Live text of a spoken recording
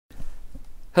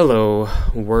Hello,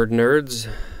 word nerds.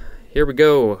 Here we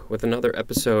go with another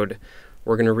episode.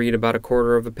 We're going to read about a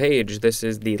quarter of a page. This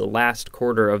is the last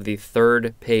quarter of the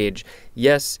third page.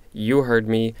 Yes, you heard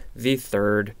me, the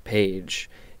third page.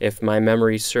 If my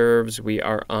memory serves, we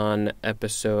are on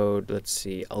episode,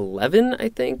 11, I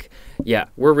think? Yeah,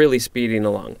 we're really speeding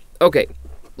along. Okay,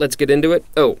 let's get into it.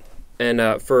 Oh,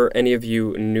 and for any of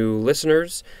you new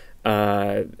listeners,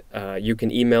 you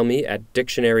can email me at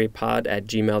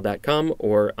dictionarypod@gmail.com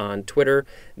or on Twitter,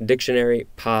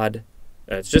 dictionarypod.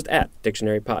 It's just at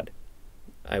dictionarypod.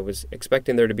 I was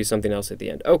expecting there to be something else at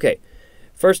the end. Okay,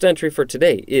 first entry for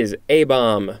today is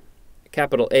A-bomb,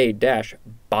 capital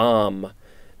A-bomb,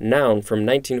 noun from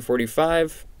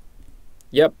 1945.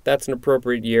 Yep, that's an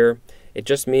appropriate year. It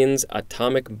just means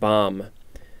atomic bomb.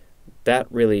 That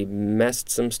really messed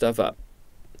some stuff up.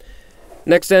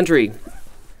 Next entry.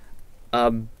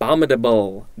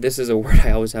 Abominable. This is a word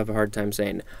I always have a hard time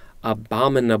saying.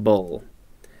 Abominable.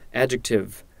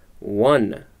 Adjective.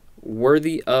 1.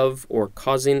 Worthy of or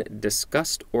causing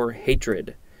disgust or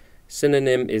hatred.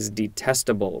 Synonym is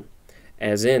detestable,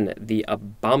 as in the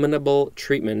abominable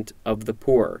treatment of the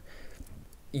poor.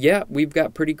 Yeah, we've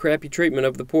got pretty crappy treatment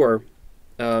of the poor.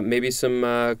 Maybe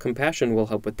some compassion will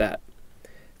help with that.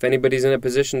 If anybody's in a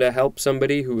position to help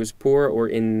somebody who is poor or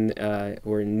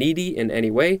needy in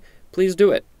any way, please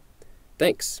do it.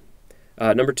 Thanks.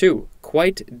 Number 2,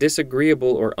 quite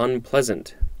disagreeable or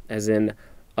unpleasant, as in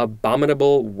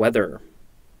abominable weather.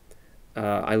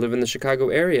 I live in the Chicago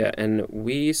area, and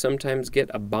we sometimes get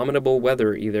abominable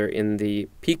weather either in the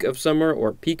peak of summer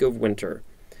or peak of winter.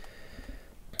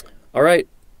 All right,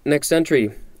 next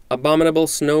entry. Abominable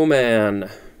snowman,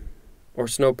 or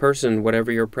snow person,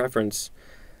 whatever your preference,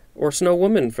 or snow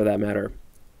woman for that matter.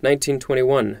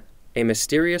 1921. A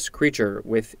mysterious creature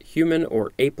with human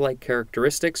or ape-like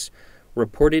characteristics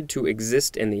reported to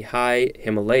exist in the high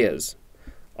Himalayas,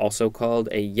 also called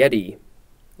a Yeti,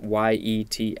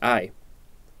 Y-E-T-I.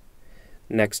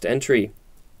 Next entry,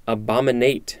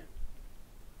 abominate.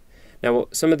 Now,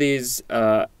 some of these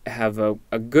have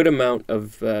a good amount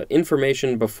of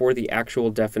information before the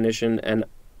actual definition, and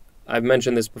I've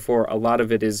mentioned this before, a lot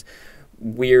of it is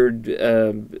weird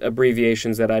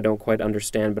abbreviations that I don't quite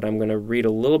understand, but I'm going to read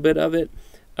a little bit of it.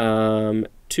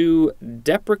 To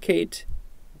deprecate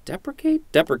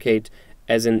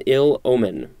as an ill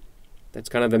omen. That's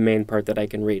kind of the main part that I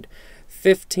can read.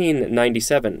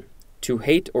 1597. To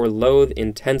hate or loathe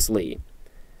intensely.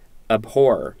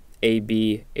 Abhor,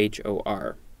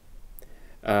 A-B-H-O-R.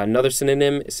 Another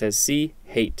synonym says C,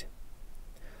 hate.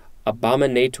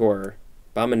 Abominator.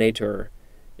 Abominator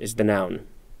is the noun.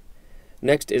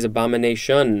 Next is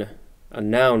abomination, a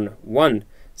noun. 1.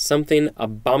 Something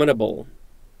abominable.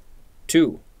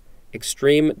 2.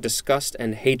 Extreme disgust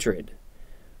and hatred.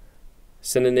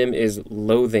 Synonym is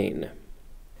loathing.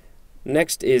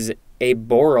 Next is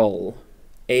aboral,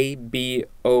 A-B-O-R-A-L.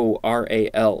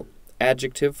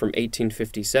 Adjective from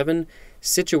 1857,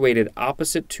 situated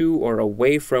opposite to or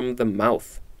away from the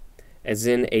mouth, as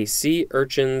in a sea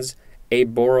urchin's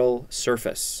aboral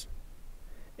surface.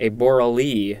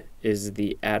 Aborally is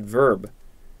the adverb.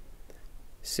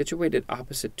 Situated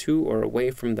opposite to or away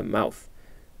from the mouth.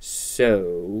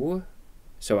 So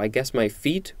I guess my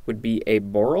feet would be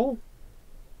aboral?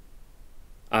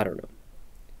 I don't know.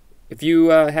 If you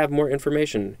have more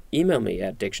information, email me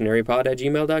at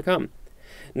dictionarypod@gmail.com.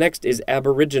 Next is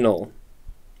aboriginal.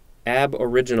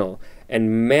 Aboriginal.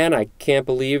 And man, I can't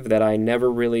believe that I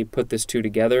never really put this two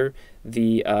together.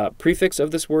 The prefix of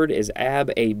this word is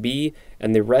ab, A-B,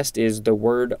 and the rest is the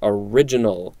word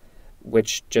original,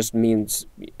 which just means,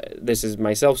 this is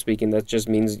myself speaking, that just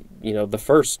means, the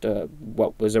first,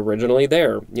 what was originally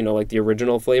there, like the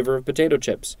original flavor of potato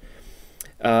chips.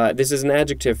 This is an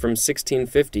adjective from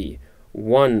 1650.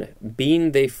 1.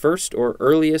 Being the first or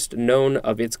earliest known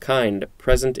of its kind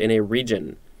present in a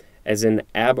region, as in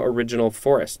aboriginal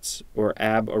forests or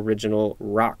aboriginal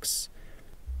rocks.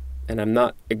 And I'm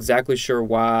not exactly sure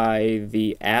why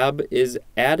the ab is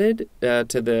added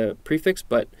to the prefix,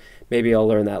 but maybe I'll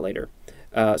learn that later.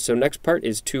 So next part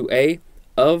is 2a,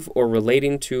 of or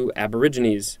relating to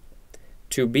aborigines.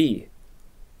 2b,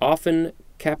 often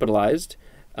capitalized,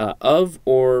 of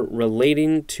or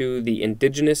relating to the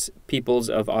indigenous peoples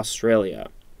of Australia.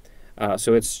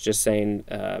 So it's just saying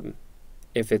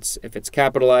if it's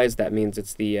capitalized, that means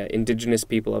it's the indigenous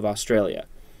people of Australia.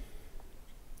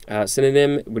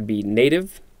 Synonym would be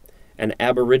native, and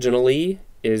aboriginally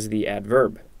is the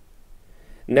adverb.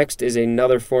 Next is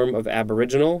another form of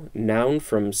aboriginal, noun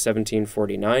from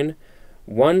 1749.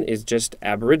 1 is just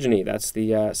aborigine, that's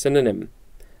the synonym.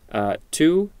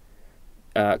 2,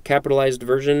 capitalized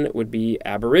version would be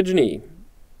aborigine,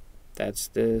 That's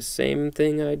the same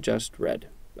thing I just read.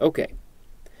 Okay.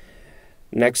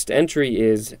 Next entry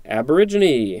is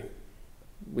Aborigine.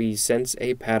 We sense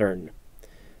a pattern.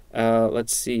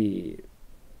 Let's see.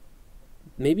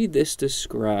 Maybe this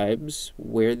describes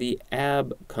where the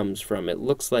ab comes from. It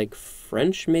looks like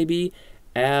French, maybe.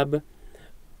 Ab,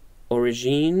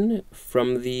 origine,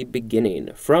 from the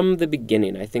beginning. From the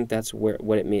beginning, I think that's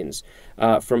what it means.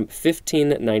 From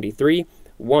 1593,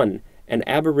 1. An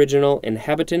aboriginal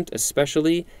inhabitant,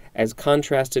 especially as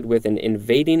contrasted with an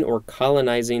invading or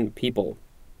colonizing people.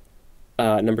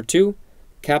 Number 2,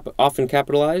 often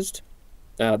capitalized.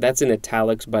 That's in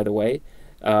italics, by the way.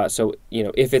 So,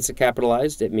 if it's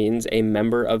capitalized, it means a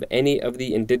member of any of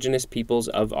the indigenous peoples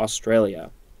of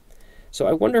Australia. So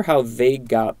I wonder how they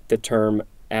got the term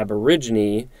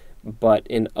Aborigine, but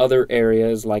in other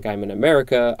areas, like I'm in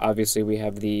America, obviously we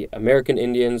have the American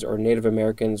Indians or Native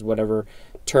Americans, whatever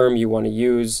term you want to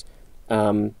use.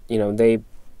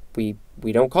 We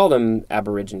don't call them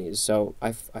Aborigines, so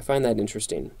I find that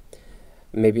interesting.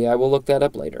 Maybe I will look that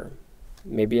up later.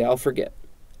 Maybe I'll forget.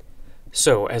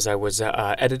 So, as I was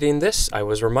editing this, I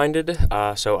was reminded,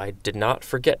 so I did not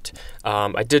forget.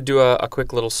 I did do a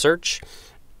quick little search.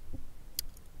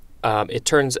 It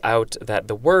turns out that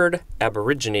the word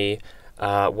Aborigine,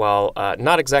 while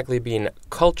not exactly being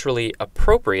culturally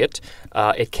appropriate,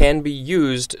 it can be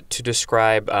used to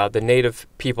describe the native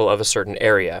people of a certain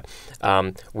area.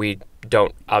 We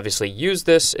don't obviously use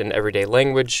this in everyday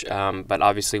language, but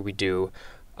obviously we do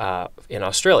in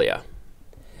Australia.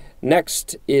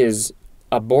 Next is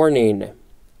aborning,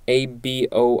 aborning,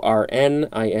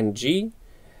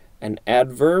 an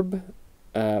adverb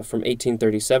from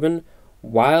 1837,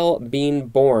 while being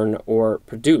born or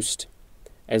produced,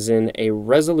 as in a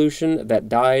resolution that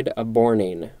died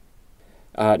aborning.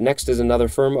 Next is another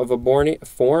form of aborning,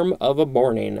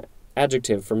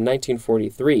 adjective from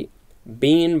 1943,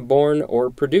 being born or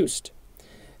produced,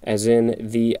 as in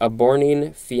the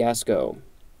aborning fiasco.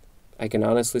 I can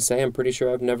honestly say I'm pretty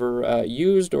sure I've never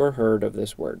used or heard of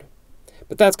this word.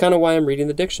 But that's kind of why I'm reading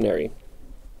the dictionary.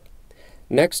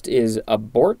 Next is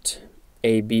abort,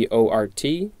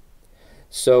 A-B-O-R-T.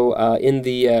 So in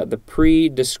the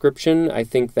pre-description, I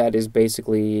think that is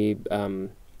basically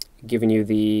giving you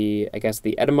the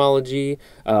etymology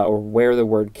or where the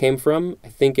word came from. I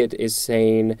think it is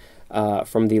saying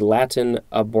from the Latin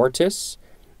abortus,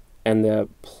 and the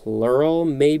plural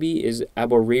maybe is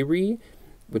aboriri,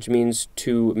 which means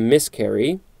to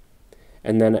miscarry.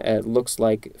 And then it looks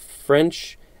like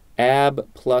French ab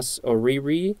plus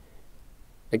oriri,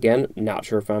 again, not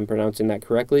sure if I'm pronouncing that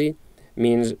correctly,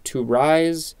 means to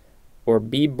rise or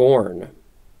be born.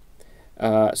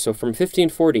 So from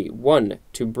 1540, 1,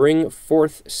 to bring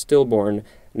forth stillborn,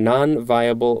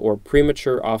 non-viable or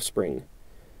premature offspring.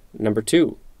 Number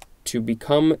 2, to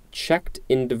become checked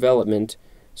in development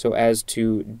so as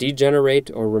to degenerate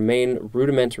or remain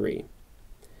rudimentary.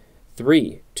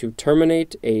 3, to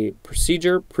terminate a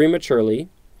procedure prematurely,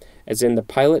 as in the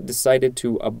pilot decided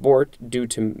to abort due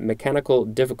to mechanical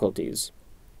difficulties.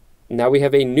 Now we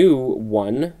have a new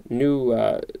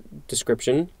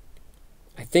description.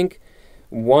 I think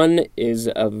one is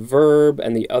a verb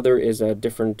and the other is a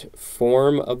different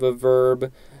form of a verb.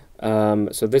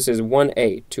 So this is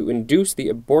 1A, to induce the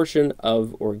abortion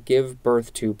of or give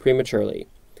birth to prematurely.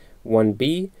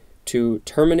 1B, to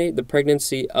terminate the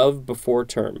pregnancy of before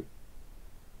term.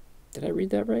 Did I read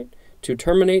that right? To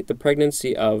terminate the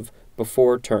pregnancy of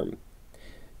before term.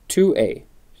 2A,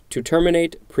 to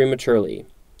terminate prematurely.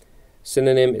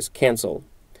 Synonym is cancel,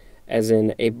 as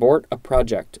in abort a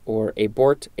project or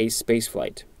abort a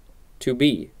spaceflight.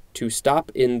 2B, to stop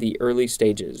in the early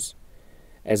stages,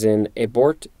 as in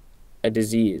abort a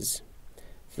disease.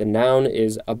 The noun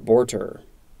is aborter.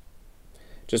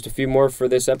 Just a few more for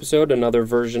this episode. Another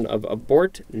version of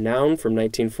abort, noun from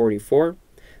 1944.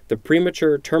 The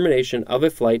premature termination of a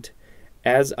flight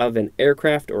as of an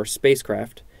aircraft or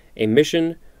spacecraft, a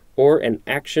mission, or an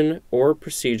action or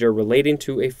procedure relating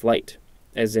to a flight,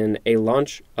 as in a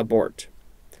launch abort.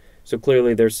 So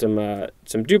clearly there's some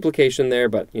duplication there,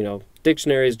 but,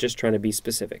 dictionary is just trying to be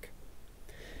specific.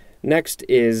 Next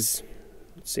is,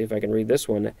 let's see if I can read this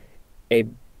one,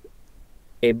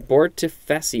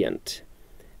 abortifacient.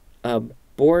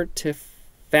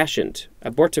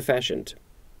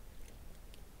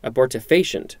 Abortifacient. I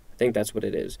think that's what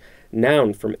it is.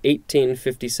 Noun from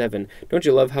 1857. Don't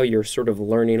you love how you're sort of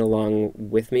learning along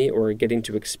with me or getting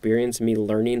to experience me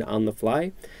learning on the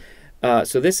fly?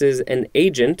 So this is an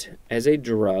agent as a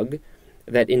drug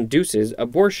that induces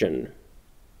abortion.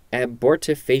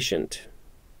 Abortifacient.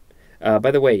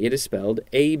 By the way, it is spelled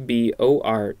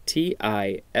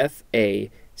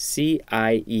abortifacient.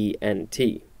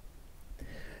 C-I-E-N-T.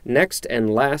 Next and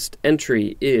last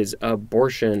entry is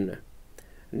abortion.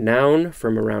 Noun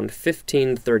from around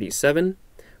 1537.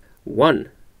 1.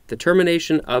 The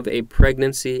termination of a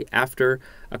pregnancy after,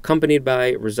 accompanied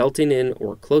by, resulting in,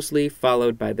 or closely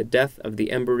followed by the death of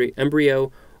the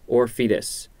embryo or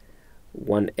fetus.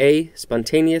 1a.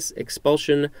 Spontaneous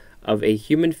expulsion of a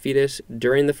human fetus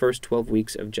during the first 12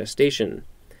 weeks of gestation,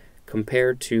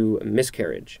 compared to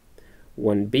miscarriage.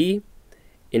 1b.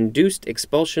 Induced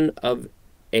expulsion of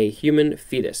a human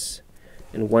fetus.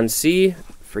 And 1c,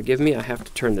 forgive me, I have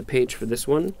to turn the page for this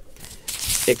one.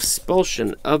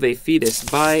 Expulsion of a fetus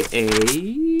by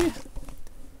a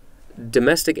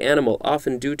domestic animal,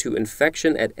 often due to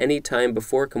infection at any time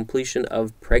before completion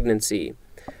of pregnancy.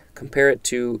 Compare it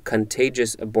to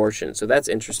contagious abortion. So that's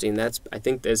interesting. I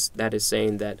think that is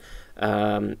saying that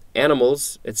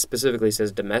animals, it specifically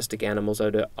says domestic animals,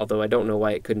 although I don't know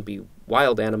why it couldn't be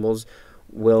wild animals,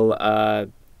 will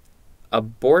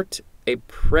abort a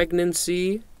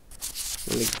pregnancy.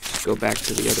 Let me just go back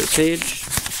to the other page.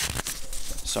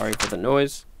 Sorry for the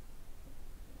noise.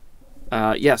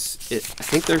 Yes, I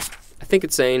think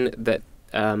it's saying that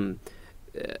an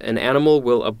animal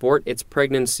will abort its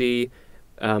pregnancy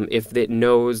if it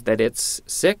knows that it's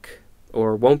sick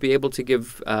or won't be able to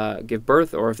give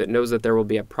birth, or if it knows that there will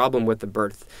be a problem with the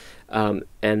birth, or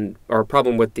a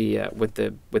problem with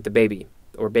the baby,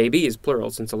 or babies plural,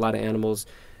 since a lot of animals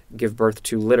give birth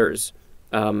to litters.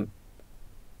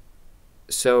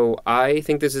 So I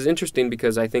think this is interesting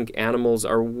because I think animals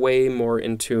are way more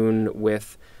in tune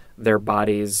with their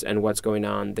bodies and what's going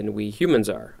on than we humans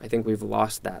are. I think we've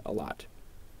lost that a lot.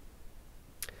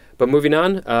 But moving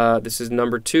on, this is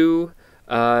number 2.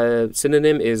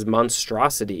 Synonym is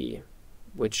monstrosity,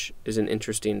 which is an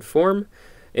interesting form,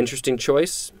 interesting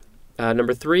choice.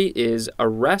 Number 3 is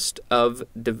arrest of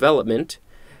development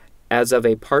as of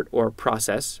a part or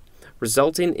process,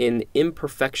 resulting in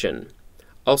imperfection,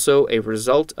 also a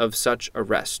result of such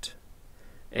arrest.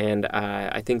 And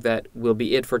I think that will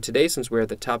be it for today, since we're at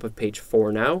the top of page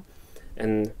 4 now.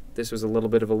 And this was a little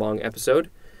bit of a long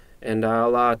episode. And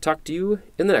I'll talk to you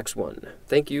in the next one.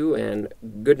 Thank you, and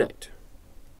good night.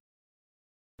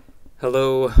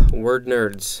 Hello, word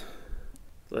nerds.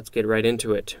 Let's get right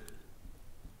into it.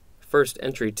 First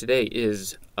entry today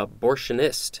is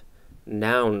abortionist,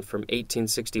 noun from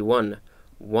 1861,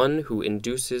 one who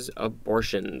induces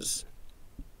abortions.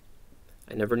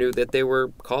 I never knew that they were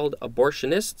called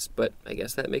abortionists, but I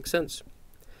guess that makes sense.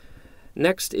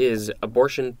 Next is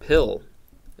abortion pill,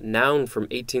 noun from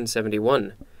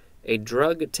 1871, a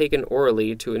drug taken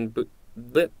orally to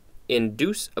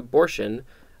induce abortion,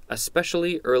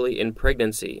 especially early in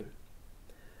pregnancy.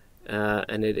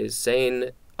 And it is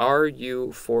saying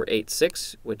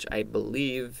RU486, which I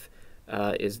believe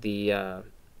is the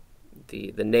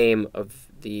name of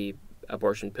the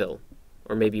abortion pill.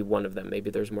 Or maybe one of them.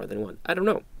 Maybe there's more than one. I don't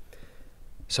know.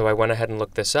 So I went ahead and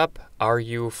looked this up.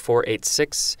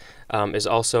 RU486 is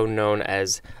also known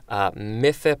as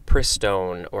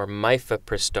mifepristone or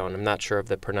mifepristone. I'm not sure of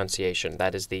the pronunciation.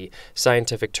 That is the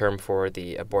scientific term for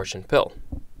the abortion pill.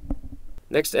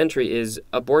 Next entry is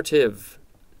abortive.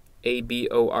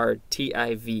 A-B-O-R-T-I-V-E.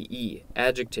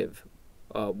 Adjective.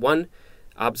 1.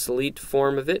 Obsolete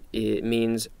form of it. It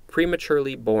means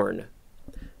prematurely born.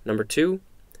 Number 2.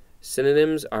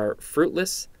 Synonyms are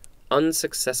fruitless,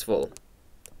 unsuccessful.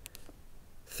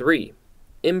 3.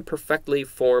 Imperfectly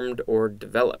formed or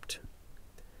developed.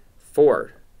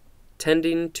 4.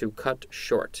 Tending to cut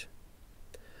short.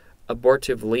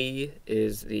 Abortively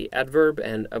is the adverb,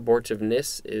 and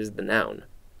abortiveness is the noun.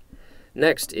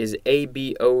 Next is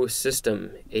ABO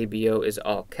system. ABO is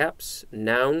all caps,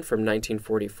 noun from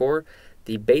 1944.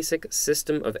 The basic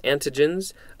system of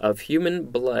antigens of human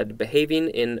blood behaving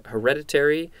in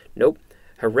heredity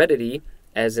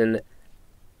as an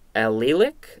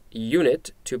allelic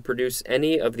unit to produce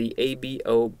any of the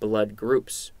ABO blood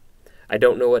groups. I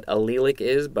don't know what allelic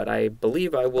is, but I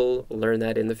believe I will learn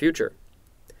that in the future.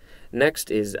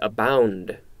 Next is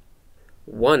abound.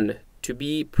 1. To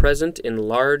be present in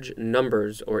large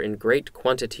numbers or in great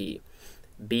quantity.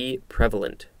 Be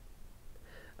prevalent.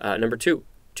 Number 2.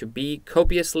 To be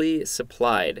copiously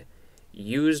supplied,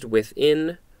 used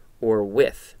within or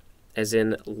with, as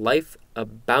in life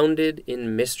abounded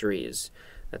in mysteries.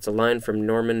 That's a line from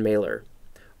Norman Mailer.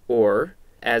 Or,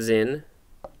 as in,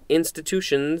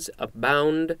 institutions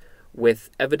abound with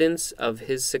evidence of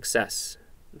his success.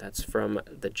 That's from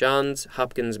the Johns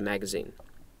Hopkins Magazine.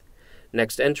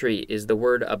 Next entry is the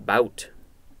word about,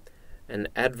 an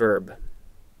adverb.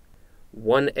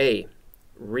 1a,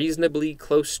 reasonably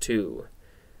close to,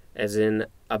 as in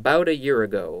about a year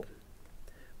ago.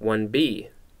 1b.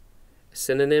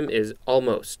 Synonym is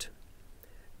almost,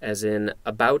 as in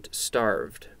about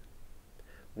starved.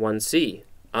 1c.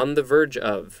 On the verge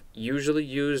of, usually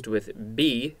used with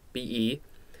be,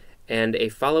 and a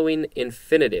following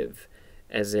infinitive,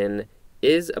 as in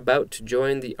is about to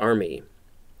join the army,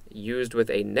 used with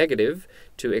a negative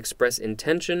to express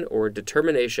intention or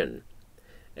determination,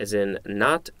 as in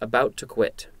not about to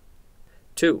quit.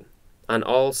 2. On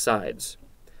all sides.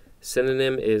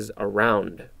 Synonym is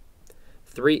around.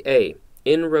 3a.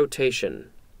 In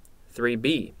rotation.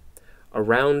 3b.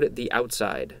 Around the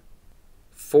outside.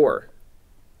 4.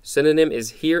 Synonym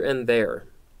is here and there.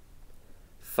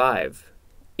 5.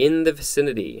 In the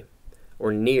vicinity,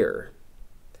 or near.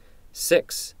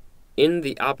 6. In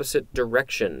the opposite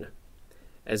direction,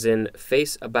 as in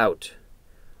face about,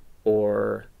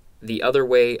 or the other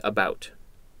way about.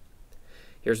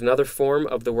 Here's another form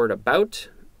of the word about,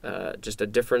 just a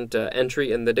different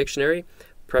entry in the dictionary.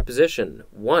 Preposition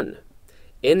 1.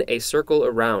 In a circle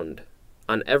around,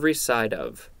 on every side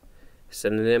of.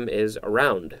 Synonym is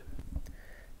around.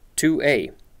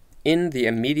 2a. In the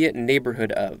immediate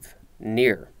neighborhood of,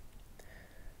 near.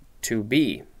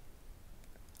 2b.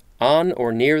 On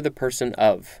or near the person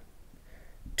of.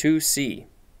 2c.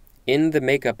 In the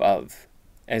makeup of,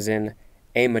 as in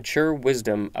a mature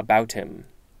wisdom about him.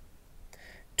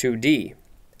 2d.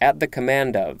 At the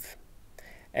command of,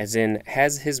 as in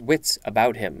has his wits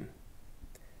about him.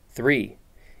 3.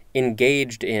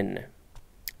 Engaged in,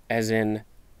 as in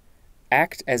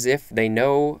act as if they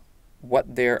know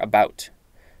what they're about.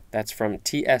 That's from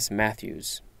T.S.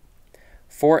 Matthews.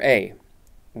 4a.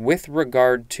 With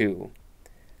regard to,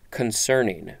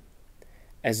 concerning,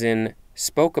 as in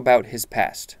spoke about his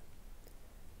past.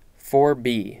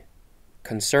 4b.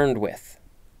 Concerned with.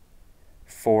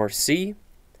 4c.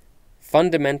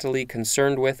 Fundamentally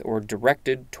concerned with or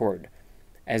directed toward,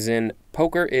 as in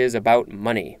poker is about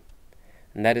money.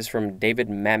 And that is from David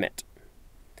Mamet.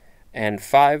 And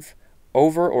 5.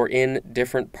 Over or in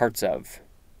different parts of.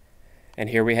 And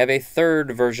here we have a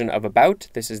third version of about.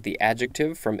 This is the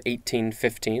adjective from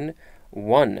 1815.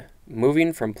 1.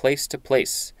 Moving from place to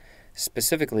place,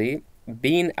 specifically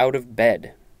being out of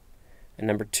bed. And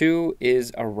number 2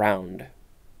 is around,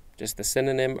 just the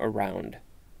synonym around.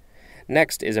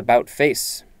 Next is about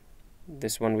face.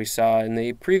 This one we saw in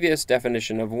the previous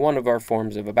definition of one of our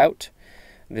forms of about.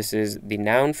 This is the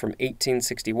noun from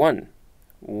 1861.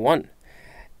 1.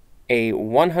 A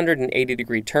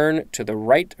 180-degree turn to the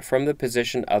right from the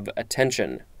position of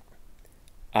attention.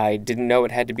 I didn't know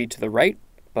it had to be to the right,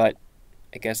 but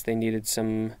I guess they needed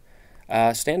some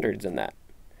standards in that.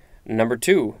 Number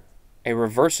 2, a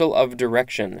reversal of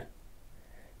direction.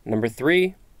 Number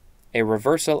 3, a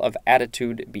reversal of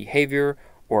attitude, behavior,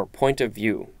 or point of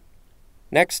view.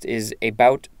 Next is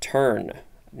about turn,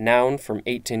 noun from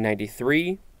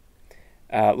 1893.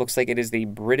 Looks like it is the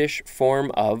British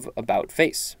form of about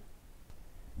face.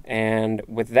 And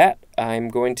with that, I'm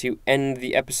going to end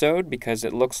the episode because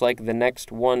it looks like the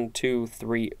next 1, 2,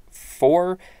 3,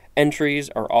 4 entries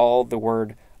are all the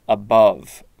word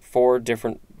above. 4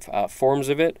 different forms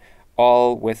of it,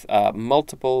 all with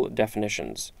multiple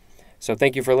definitions. So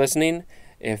thank you for listening.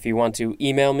 If you want to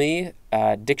email me,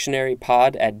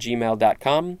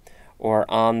 dictionarypod@gmail.com, or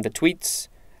on the tweets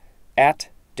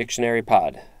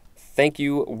 @dictionarypod. Thank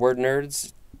you, word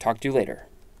nerds. Talk to you later.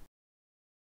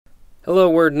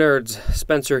 Hello, word nerds.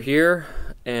 Spencer here,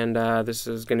 and this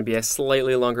is going to be a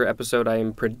slightly longer episode I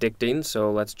am predicting,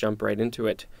 so let's jump right into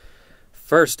it.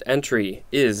 First entry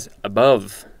is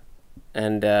above,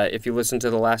 and if you listen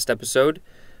to the last episode,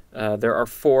 there are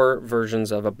 4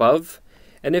 versions of above,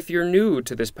 and if you're new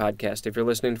to this podcast, if you're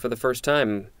listening for the first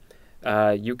time,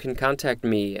 you can contact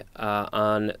me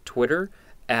on Twitter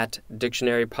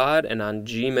 @dictionarypod and on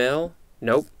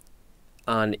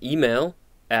email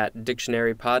at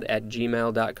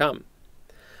dictionarypod@gmail.com.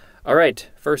 All right,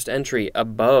 first entry,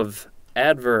 above,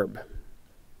 adverb.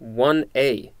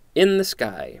 1a, in the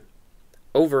sky.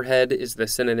 Overhead is the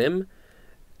synonym,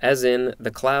 as in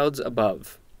the clouds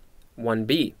above.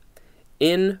 1b,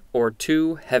 in or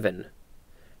to heaven.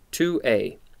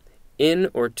 2a, in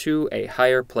or to a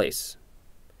higher place.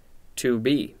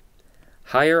 2b,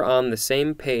 higher on the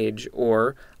same page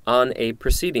or on a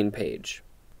preceding page.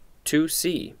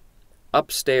 2c,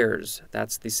 upstairs,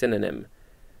 that's the synonym.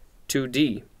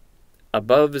 2d,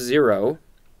 above 0,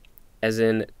 as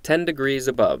in 10 degrees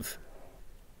above.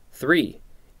 3,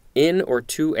 in or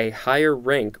to a higher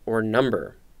rank or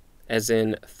number, as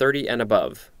in 30 and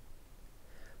above.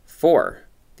 4,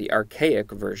 the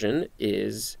archaic version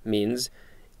means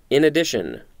in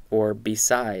addition or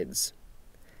besides.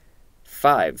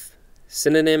 5,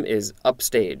 synonym is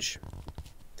upstage.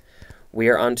 We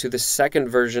are on to the second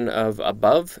version of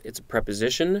above. It's a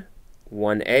preposition.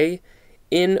 1a,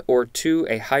 in or to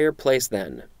a higher place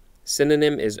than.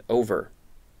 Synonym is over.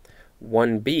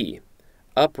 1b,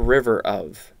 upriver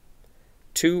of.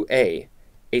 2a,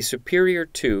 a superior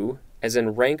to, as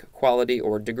in rank, quality,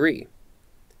 or degree.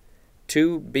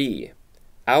 2b,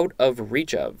 out of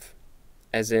reach of,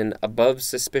 as in above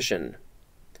suspicion.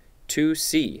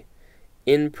 2c,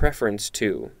 in preference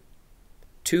to.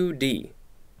 2d,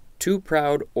 too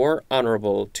proud or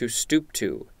honorable to stoop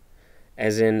to,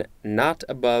 as in not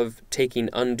above taking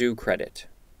undue credit.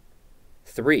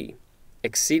 3,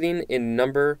 exceeding in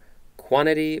number,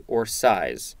 quantity, or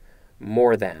size,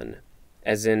 more than,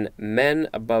 as in men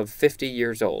above 50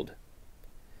 years old.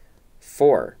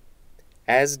 4,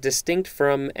 as distinct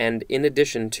from and in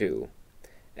addition to,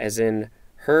 as in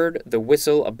heard the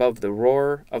whistle above the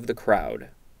roar of the crowd.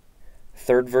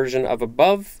 Third version of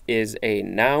above is a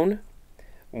noun.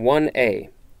 1a,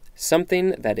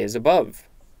 something that is above.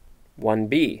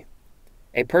 1b,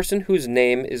 a person whose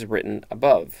name is written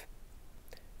above.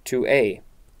 2a,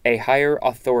 a higher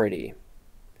authority.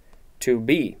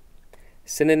 2b,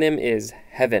 synonym is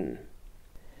heaven.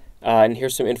 And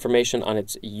here's some information on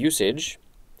its usage.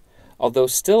 Although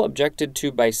still objected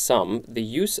to by some, the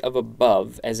use of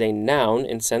above as a noun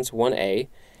in sense 1a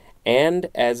and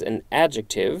as an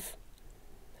adjective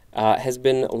has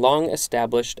been long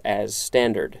established as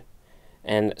standard.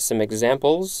 And some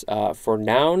examples for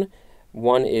noun,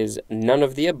 one is none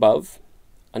of the above.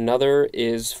 Another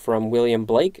is from William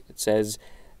Blake. It says,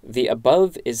 the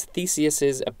above is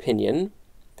Theseus's opinion.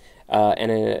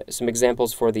 And some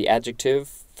examples for the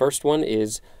adjective. First one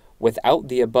is without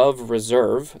the above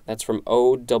reserve. That's from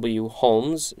O.W.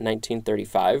 Holmes,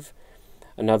 1935.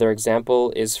 Another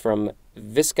example is from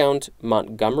Viscount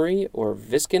Montgomery, or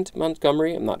Viscount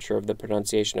Montgomery. I'm not sure of the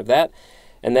pronunciation of that.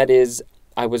 And that is,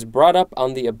 I was brought up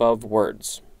on the above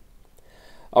words.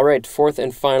 All right, fourth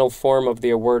and final form of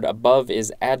the word above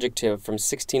is adjective from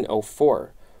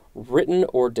 1604. Written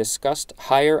or discussed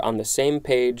higher on the same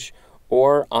page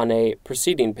or on a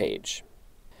preceding page.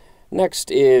 Next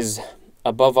is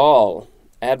above all,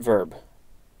 adverb,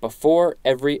 before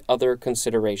every other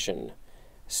consideration.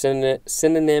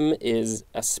 Synonym is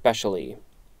especially.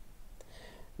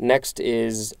 Next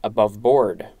is above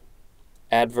board,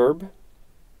 adverb,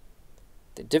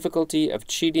 the difficulty of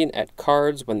cheating at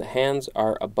cards when the hands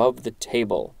are above the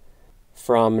table.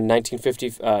 From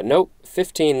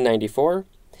 1594,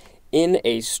 in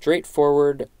a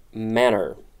straightforward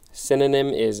manner. Synonym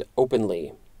is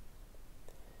openly.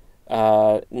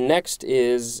 Next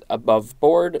is above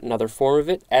board, another form of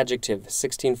it, adjective,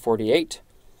 1648,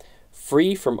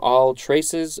 free from all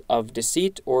traces of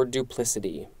deceit or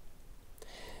duplicity.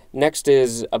 Next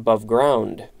is above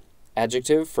ground,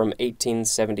 adjective from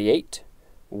 1878,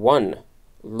 1,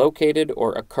 located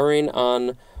or occurring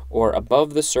on or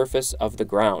above the surface of the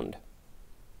ground.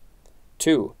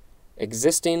 2,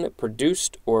 existing,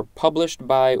 produced, or published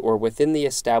by or within the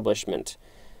establishment,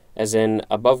 as in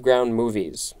above-ground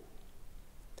movies.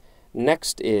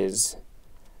 Next is,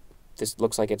 this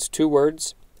looks like it's two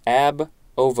words, ab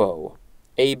ovo,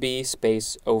 ab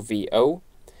space ovo,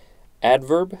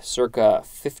 adverb circa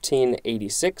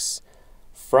 1586,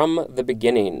 from the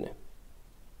beginning.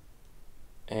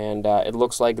 And it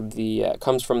looks like the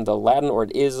comes from the Latin, or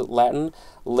it is Latin,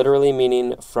 literally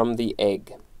meaning from the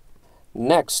egg.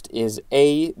 Next is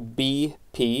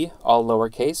ABP, all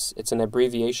lowercase. It's an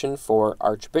abbreviation for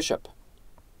Archbishop.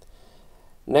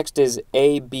 Next is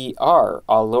ABR,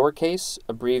 all lowercase,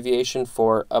 abbreviation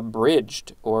for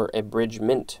abridged or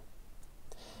abridgment.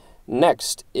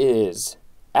 Next is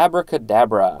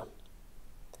abracadabra,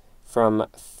 from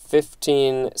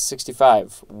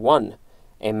 1565, 1,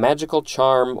 a magical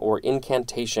charm or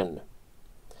incantation.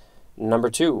 Number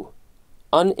 2,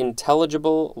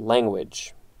 unintelligible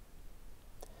language.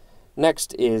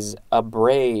 Next is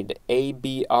abrade,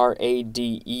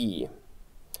 A-B-R-A-D-E.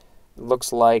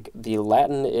 Looks like the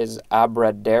Latin is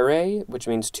abradere, which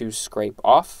means to scrape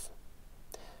off.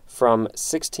 From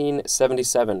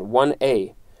 1677,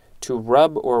 1a, to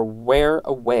rub or wear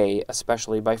away,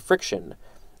 especially by friction.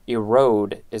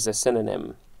 Erode is a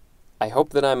synonym. I hope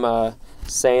that I'm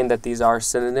saying that these are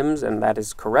synonyms, and that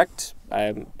is correct.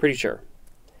 I'm pretty sure.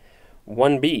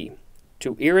 1b,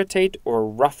 to irritate or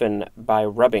roughen by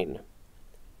rubbing.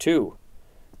 2,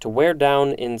 to wear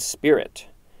down in spirit.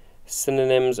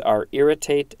 Synonyms are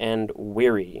irritate and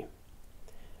weary.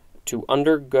 To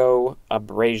undergo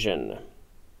abrasion.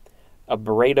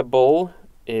 Abradable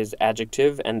is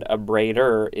adjective, and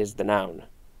abrader is the noun.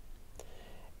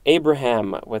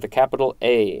 Abraham with a capital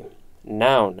A,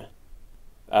 noun.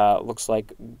 Looks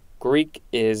like Greek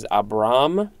is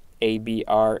Abram,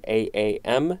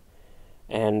 Abraam,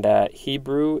 and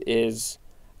Hebrew is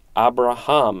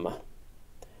Abraham,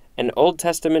 an Old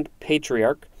Testament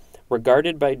patriarch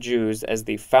regarded by Jews as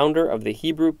the founder of the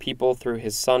Hebrew people through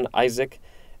his son Isaac,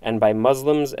 and by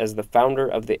Muslims as the founder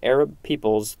of the Arab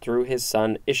peoples through his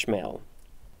son Ishmael.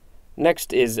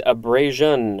 Next is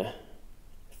abrasion,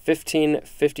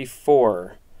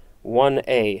 1554,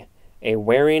 1a, a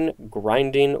wearing,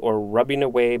 grinding, or rubbing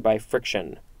away by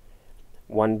friction.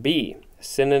 1b,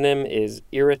 synonym is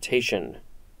irritation.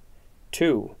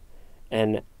 2,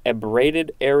 an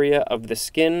abraded area of the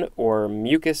skin or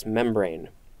mucous membrane.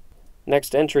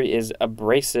 Next entry is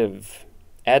abrasive,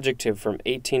 adjective from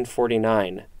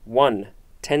 1849. 1,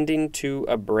 tending to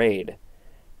abrade.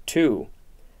 2,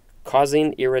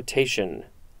 causing irritation,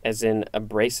 as in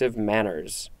abrasive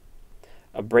manners.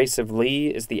 Abrasively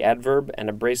is the adverb, and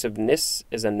abrasiveness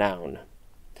is a noun.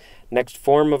 Next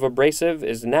form of abrasive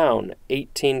is noun,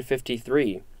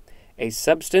 1853. A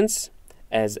substance,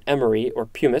 as emery or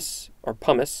pumice,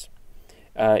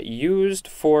 used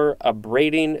for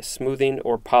abrading, smoothing,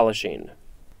 or polishing.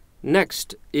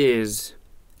 Next is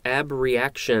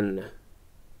abreaction.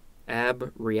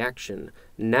 Abreaction,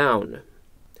 noun.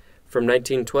 From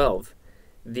 1912,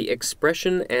 the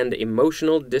expression and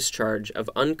emotional discharge of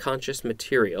unconscious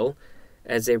material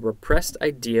as a repressed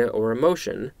idea or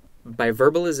emotion by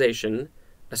verbalization,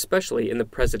 especially in the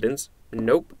presence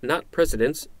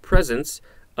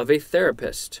of a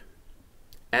therapist.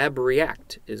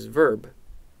 Abreact is verb.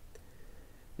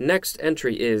 Next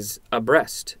entry is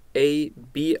abreast,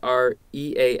 A-B-R-E-A-S-T.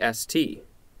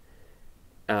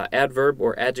 Adverb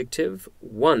or adjective,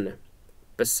 1,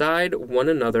 beside one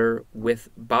another with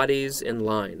bodies in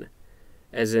line,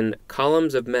 as in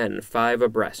columns of men 5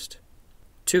 abreast.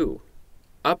 2,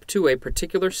 up to a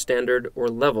particular standard or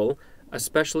level,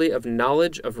 especially of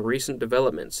knowledge of recent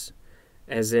developments,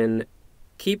 as in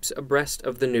keeps abreast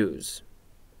of the news.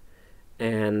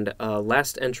 And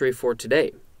last entry for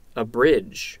today,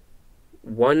 abridge.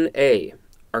 1a,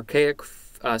 archaic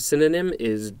synonym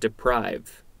is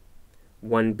deprive.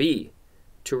 1b,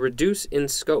 to reduce in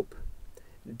scope.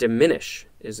 Diminish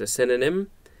is a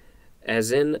synonym,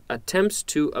 as in attempts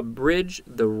to abridge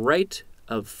the right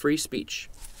of free speech.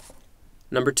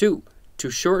 Number 2, to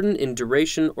shorten in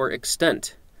duration or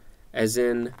extent, as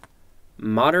in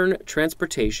modern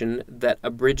transportation that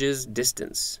abridges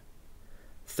distance.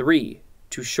 3,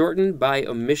 to shorten by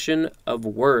omission of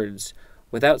words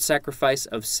without sacrifice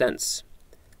of sense.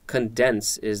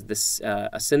 Condense is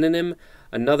a synonym.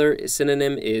 Another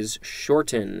synonym is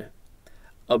shorten.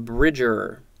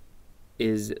 Abridger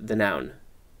is the noun.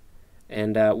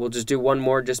 And we'll just do one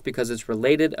more just because it's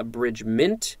related.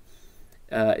 Abridgment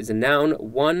is a noun.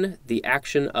 1, the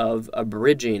action of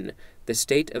abridging, the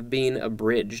state of being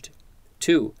abridged.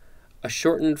 2, a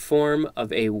shortened form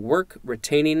of a work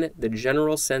retaining the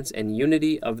general sense and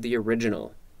unity of the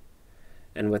original.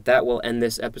 And with that, we'll end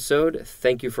this episode.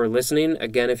 Thank you for listening.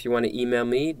 Again, if you want to email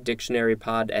me,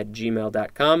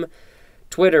 dictionarypod@gmail.com.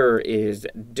 Twitter is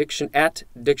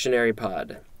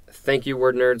 @dictionarypod. Thank you,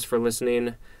 word nerds, for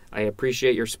listening. I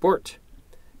appreciate your support.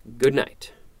 Good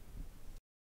night.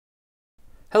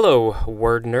 Hello,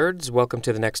 word nerds. Welcome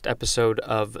to the next episode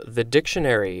of The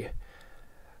Dictionary.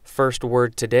 First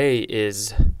word today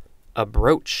is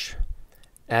abroach,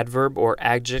 adverb or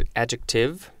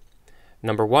adjective.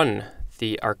 Number 1,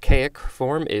 the archaic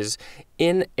form is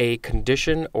in a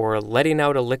condition or letting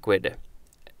out a liquid,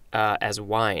 as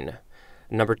wine.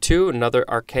 Number 2, another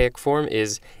archaic form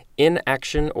is in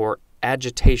action or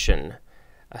agitation.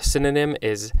 A synonym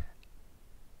is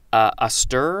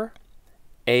astir,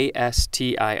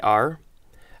 A-S-T-I-R,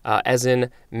 as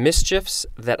in mischiefs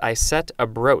that I set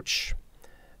abroach.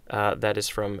 That is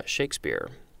from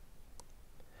Shakespeare.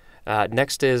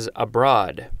 Next is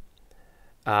abroad.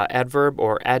 Adverb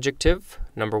or adjective.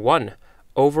 Number 1,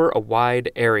 over a wide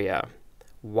area,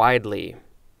 widely.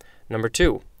 Number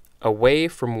 2, away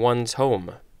from one's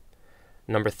home.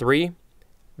 Number 3,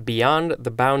 beyond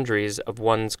the boundaries of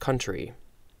one's country.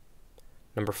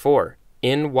 Number 4,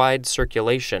 in wide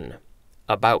circulation,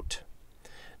 about.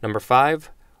 Number 5,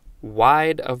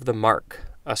 wide of the mark,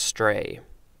 astray.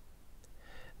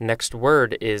 Next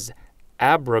word is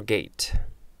abrogate.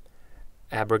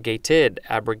 Abrogated,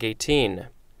 abrogating.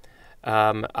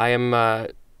 I am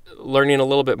learning a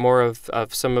little bit more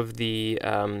of some of the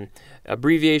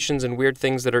abbreviations and weird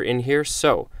things that are in here,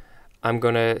 so I'm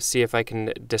going to see if I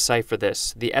can decipher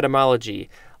this. The etymology,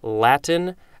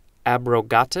 Latin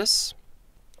abrogatus,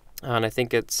 and I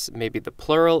think it's maybe the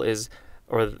plural is,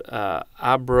 or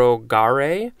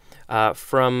abrogare,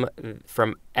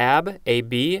 from ab,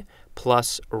 A-B,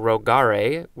 plus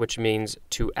rogare, which means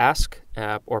to ask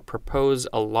or propose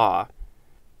a law.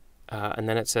 And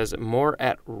then it says more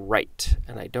at right,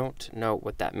 and I don't know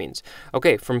what that means.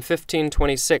 Okay, from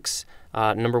 1526,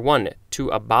 number 1, to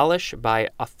abolish by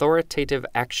authoritative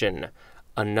action,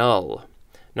 annul.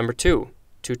 Number 2,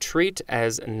 to treat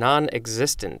as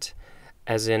non-existent,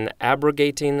 as in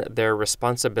abrogating their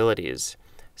responsibilities.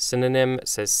 Synonym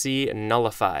says see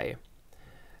nullify.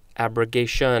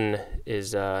 Abrogation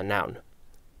is a noun.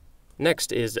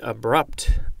 Next is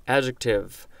abrupt,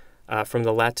 adjective, from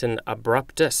the Latin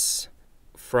abruptus,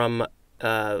 from,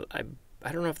 I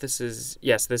don't know if this is,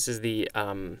 yes, this is the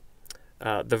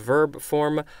verb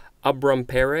form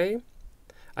abrumpere.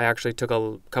 I actually took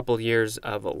a couple years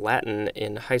of Latin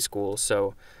in high school,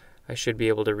 so I should be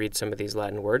able to read some of these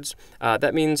Latin words.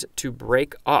 That means to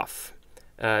break off.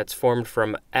 It's formed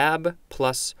from ab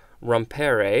plus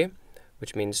rumpere,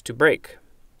 which means to break.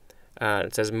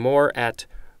 It says more at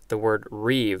the word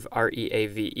reave,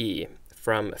 R-E-A-V-E,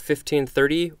 from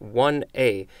 1530,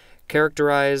 1a,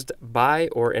 characterized by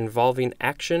or involving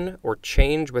action or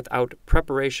change without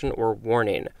preparation or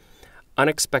warning.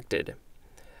 Unexpected,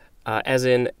 as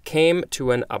in came to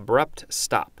an abrupt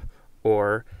stop,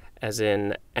 or as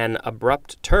in an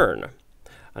abrupt turn.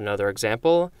 Another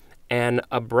example, an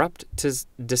abrupt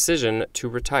decision to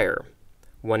retire.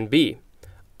 1b,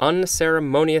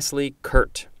 unceremoniously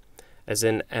curt, as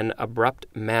in an abrupt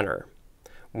manner.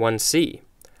 1c,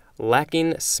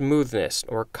 lacking smoothness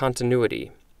or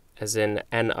continuity, as in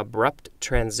an abrupt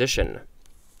transition.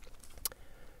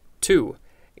 2,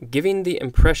 giving the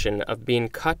impression of being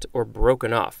cut or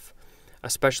broken off,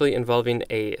 especially involving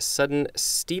a sudden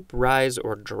steep rise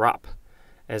or drop,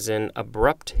 as in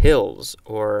abrupt hills,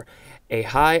 or a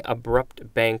high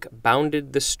abrupt bank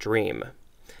bounded the stream.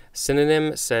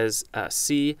 Synonym says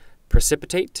see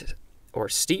precipitate or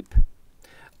steep.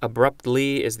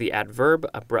 Abruptly is the adverb.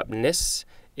 Abruptness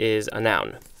is a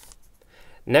noun.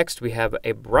 Next, we have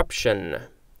abruption,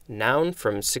 noun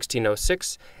from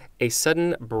 1606, a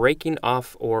sudden breaking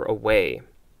off or away.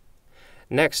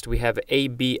 Next, we have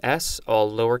ABS,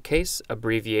 all lowercase,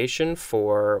 abbreviation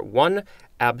for 1,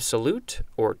 absolute,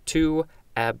 or 2,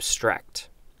 abstract.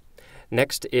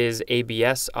 Next is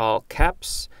ABS, all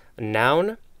caps,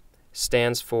 noun,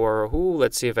 stands for,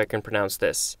 let's see if I can pronounce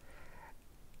this,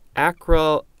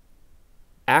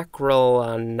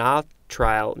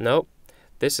 acrylonitrile, nope,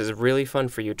 this is really fun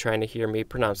for you trying to hear me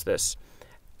pronounce this.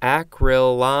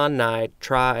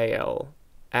 Acrylonitrile,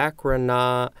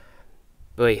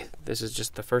 this is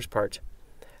just the first part.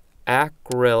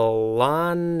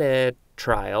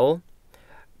 Acrylonitrile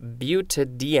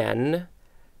butadiene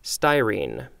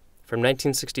styrene. From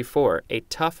 1964, a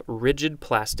tough, rigid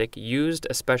plastic used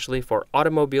especially for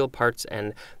automobile parts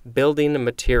and building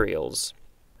materials.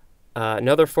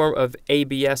 Another form of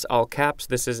ABS, all caps,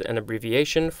 this is an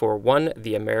abbreviation for 1,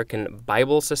 the American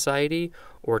Bible Society,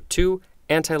 or 2,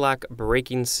 anti-lock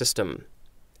braking system.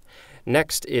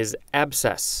 Next is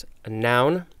abscess, a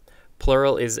noun.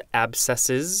 Plural is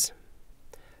abscesses.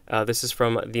 This is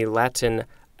from the Latin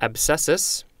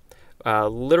abscessus,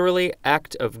 literally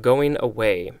act of going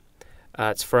away.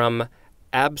 It's from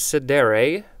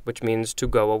absedere, which means to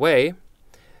go away.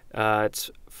 It's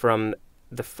from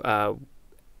the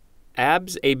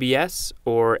abs, ABS,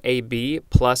 or AB,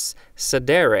 plus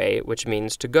sedere, which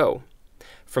means to go.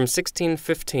 From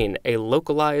 1615, a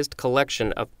localized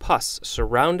collection of pus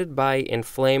surrounded by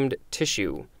inflamed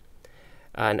tissue.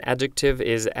 An adjective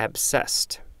is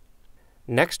abscessed.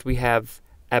 Next, we have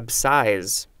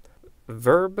abscise,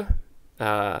 verb,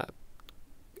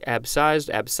 abscised,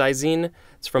 abscising.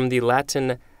 It's from the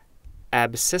Latin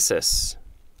abscissus.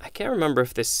 I can't remember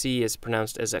if the C is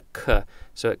pronounced as a K,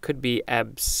 so it could be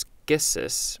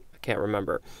abscissus. I can't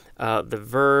remember. The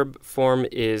verb form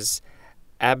is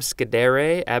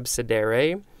absedere,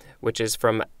 which is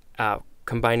from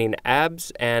combining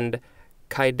abs and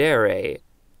caedere,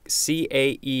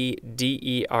 C-A-E-D-E-R-E,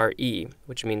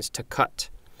 which means to cut.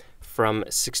 From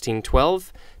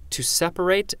 1612, to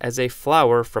separate as a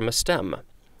flower from a stem,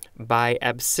 by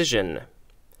abscission.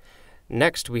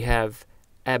 Next, we have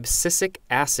abscisic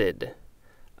acid,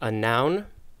 a noun,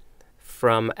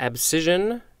 from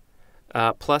abscission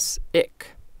plus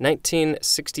ic,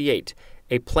 1968,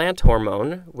 a plant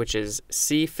hormone, which is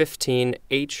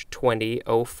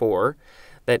C15H20O4,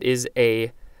 that is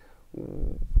a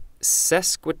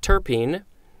sesquiterpene,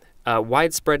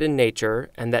 widespread in nature,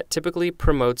 and that typically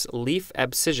promotes leaf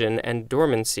abscission and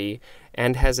dormancy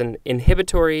and has an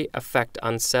inhibitory effect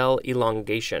on cell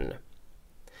elongation.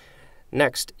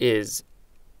 Next is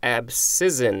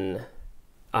abscissin,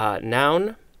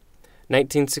 noun,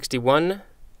 1961,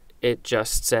 it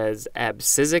just says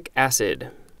abscisic acid.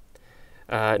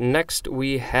 Next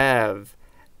we have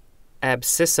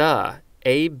abscissa,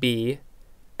 A-B-S-C-I-S-S-A.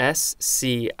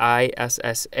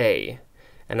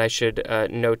 And I should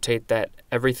notate that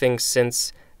everything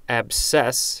since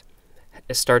abscess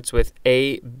starts with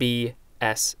A-B-S-C.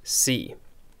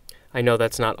 I know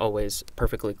that's not always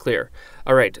perfectly clear.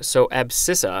 All right, so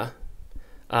abscissa,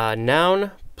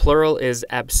 noun, plural is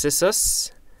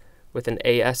abscissus, with an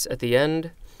A-S at the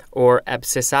end, or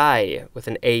abscissae, with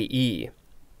an A-E.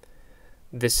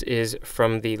 This is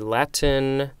from the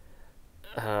Latin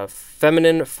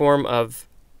feminine form of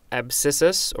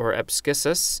abscissus, or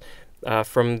abscissus,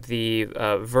 from the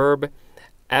verb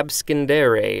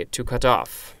abscindere, to cut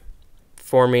off,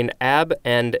 forming ab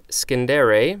and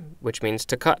scindere, which means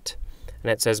to cut.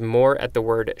 And it says more at the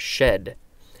word shed.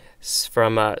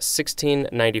 From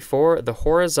 1694, the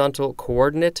horizontal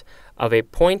coordinate of a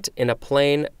point in a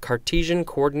plane Cartesian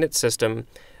coordinate system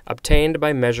obtained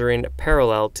by measuring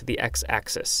parallel to the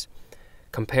x-axis.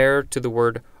 Compare to the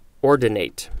word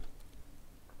ordinate.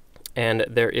 And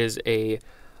there is a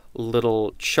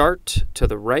little chart to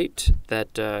the right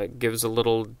that gives a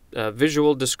little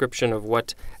visual description of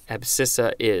what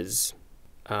abscissa is.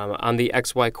 On the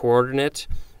xy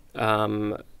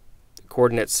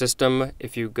coordinate system,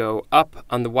 if you go up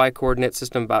on the y-coordinate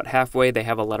system about halfway, they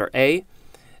have a letter A,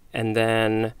 and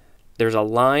then there's a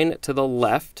line to the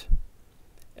left,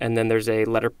 and then there's a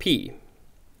letter P,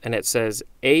 and it says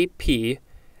AP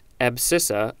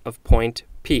abscissa of point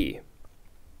P.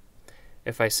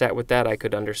 If I sat with that, I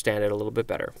could understand it a little bit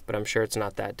better, but I'm sure it's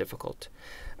not that difficult.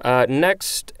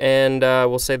 Next, and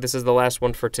we'll say this is the last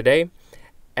one for today,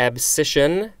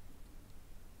 abscission,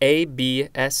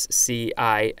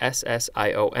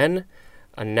 A-B-S-C-I-S-S-I-O-N,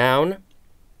 a noun.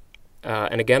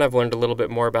 And again, I've learned a little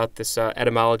bit more about this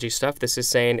etymology stuff. This is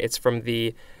saying it's from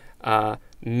the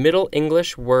Middle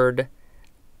English word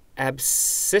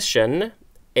abscission,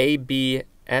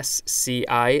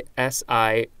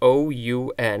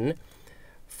 A-B-S-C-I-S-I-O-U-N,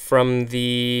 from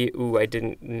the, I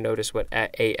didn't notice what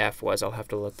AF was. I'll have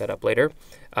to look that up later.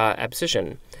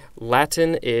 Abscission.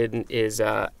 Latin is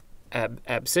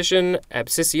abscission,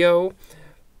 abscissio,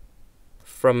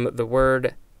 from the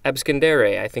word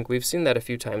abscindere. I think we've seen that a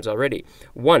few times already.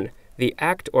 1, the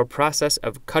act or process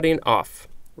of cutting off,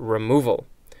 removal.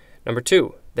 Number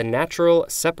 2, the natural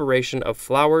separation of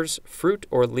flowers, fruit,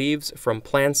 or leaves from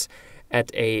plants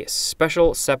at a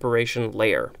special separation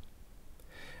layer.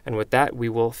 And with that, we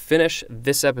will finish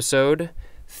this episode.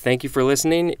 Thank you for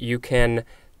listening. You can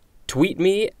tweet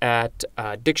me at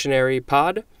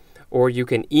dictionarypod, or you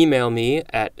can email me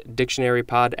at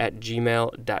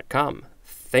dictionarypod@gmail.com.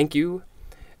 Thank you,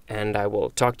 and I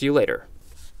will talk to you later.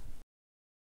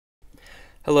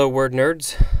 Hello, word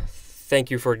nerds. Thank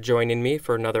you for joining me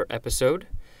for another episode.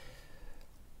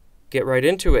 Get right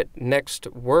into it. Next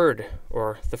word,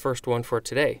 or the first one for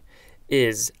today,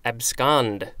 is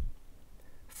abscond,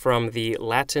 from the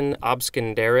Latin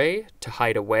abscindere, to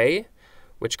hide away,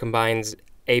 which combines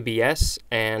abs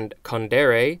and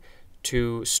condere,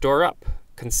 to store up,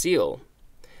 conceal.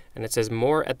 And it says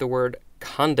more at the word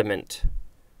condiment.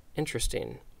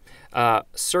 Interesting.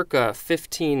 Circa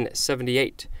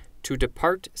 1578, to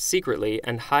depart secretly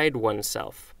and hide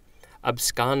oneself.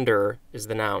 Absconder is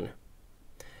the noun.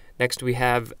 Next we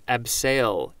have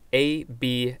abseil,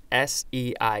 A-B-S-E-I-L.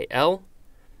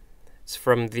 It's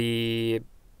from the,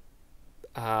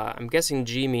 I'm guessing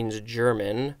G means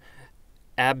German,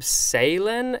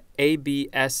 abseilen,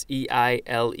 A-B-S-E-I-L-E-N,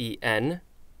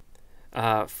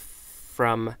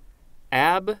 from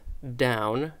ab,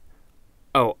 down,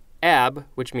 ab,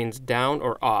 which means down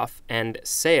or off, and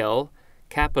sail,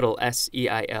 capital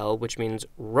S-E-I-L, which means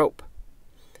rope.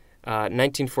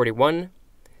 1941,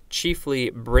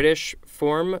 chiefly British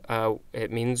form,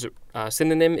 it means,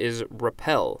 synonym is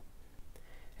repel.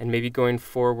 And maybe going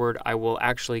forward, I will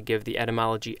actually give the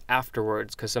etymology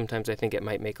afterwards, because sometimes I think it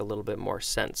might make a little bit more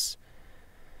sense.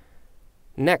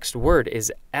 Next word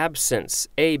is absence,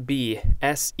 A-B-S-E-N-C-E.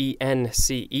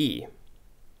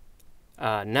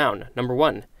 Noun, number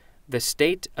 1, the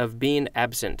state of being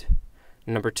absent.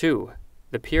 Number 2,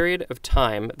 the period of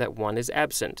time that one is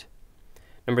absent.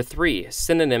 Number 3,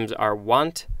 synonyms are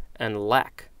want and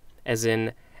lack, as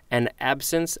in an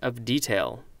absence of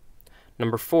detail.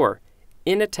 Number 4,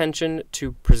 inattention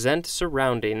to present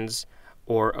surroundings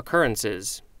or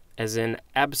occurrences, as in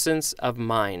absence of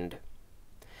mind.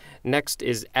 Next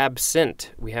is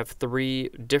absent. We have 3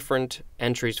 different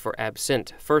entries for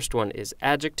absent. First one is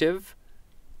adjective.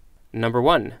 Number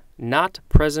 1, not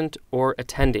present or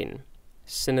attending.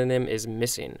 Synonym is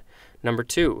missing. Number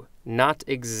 2, not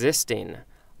existing,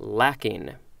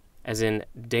 lacking. as in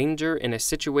danger in a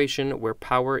situation where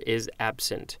power is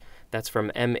absent. That's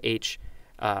from M.H.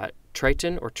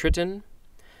 Triton.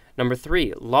 Number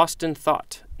 3, lost in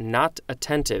thought, not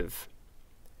attentive.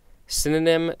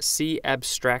 Synonym, see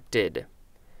abstracted.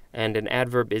 And an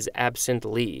adverb is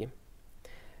absently.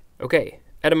 Okay,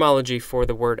 etymology for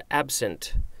the word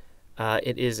absent.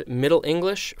 It is Middle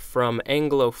English from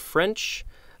Anglo-French,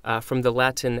 from the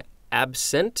Latin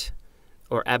absent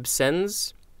or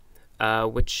absens,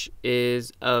 which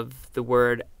is of the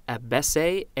word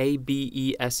abesse,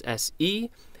 A-B-E-S-S-E,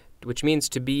 which means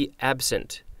to be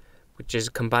absent, which is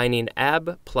combining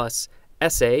ab plus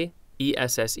esse,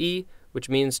 E-S-S-E, which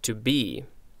means to be.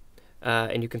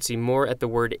 And you can see more at the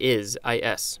word is,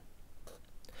 I-S.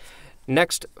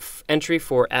 Next entry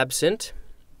for absent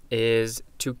is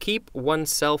to keep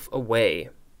oneself away.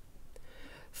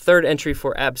 Third entry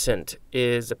for absent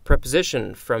is a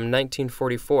preposition from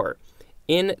 1944.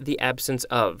 In the absence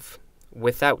of.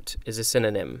 Without is a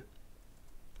synonym.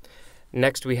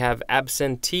 Next we have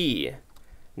absentee.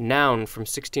 Noun from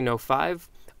 1605.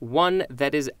 One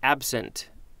that is absent.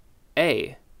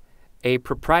 A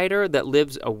proprietor that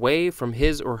lives away from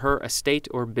his or her estate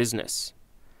or business.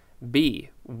 B,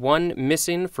 one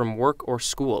missing from work or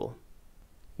school.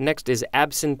 Next is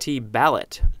absentee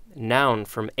ballot. Noun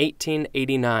from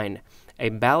 1889. A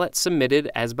ballot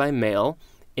submitted as by mail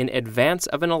in advance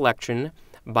of an election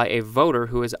by a voter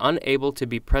who is unable to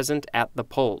be present at the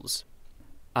polls.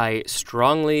 I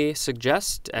strongly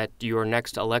suggest at your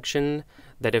next election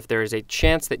that if there is a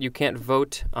chance that you can't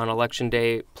vote on election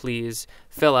day, please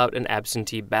fill out an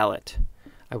absentee ballot.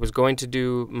 I was going to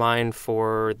do mine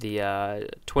for the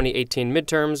 2018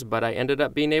 midterms, but I ended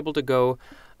up being able to go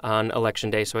on election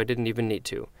day, so I didn't even need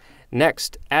to.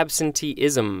 Next,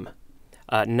 absenteeism.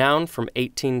 Noun from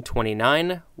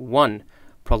 1829. 1.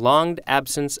 Prolonged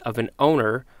absence of an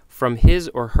owner from his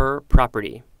or her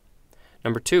property.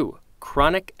 Number 2.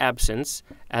 Chronic absence,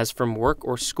 as from work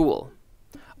or school.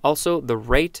 Also, the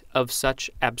rate of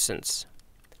such absence.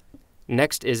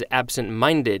 Next is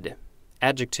absent-minded.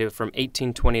 Adjective from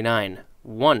 1829.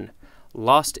 1.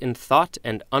 Lost in thought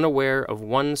and unaware of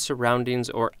one's surroundings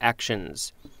or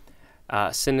actions.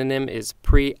 Synonym is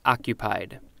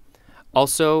preoccupied.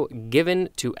 Also, given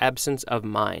to absence of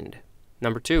mind.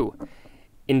 Number 2.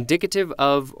 Indicative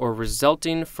of or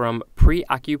resulting from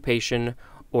preoccupation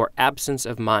or absence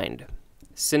of mind.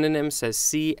 Synonym says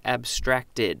see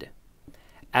abstracted.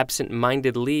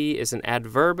 Absent-mindedly is an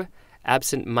adverb.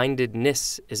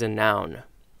 Absent-mindedness is a noun.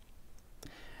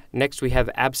 Next we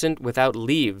have absent without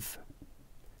leave.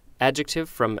 Adjective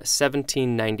from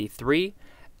 1793.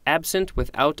 Absent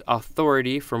without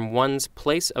authority from one's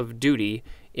place of duty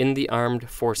in the armed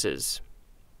forces.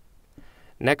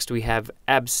 Next we have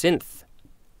absinthe.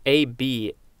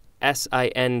 A-B-S-I-N-T-H-E.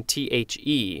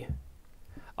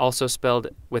 Also spelled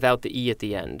without the E at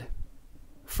the end.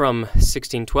 From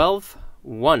 1612.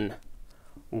 1.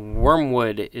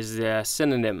 Wormwood is the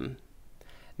synonym.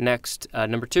 Next,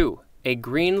 number 2. A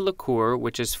green liqueur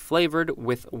which is flavored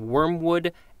with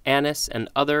wormwood, anise, and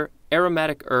other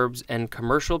aromatic herbs, and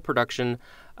commercial production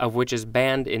of which is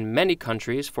banned in many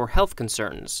countries for health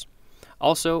concerns.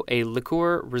 Also, a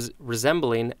liqueur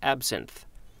resembling absinthe.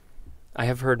 I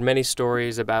have heard many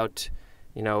stories about,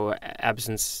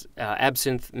 absinthe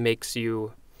makes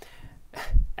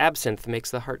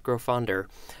the heart grow fonder.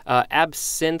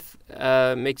 Absinthe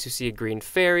makes you see a green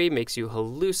fairy, makes you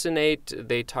hallucinate.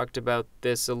 They talked about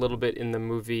this a little bit in the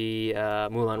movie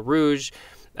Moulin Rouge.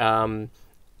 I've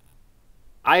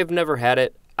never had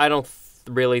it. I don't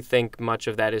really think much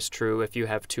of that is true. If you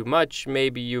have too much,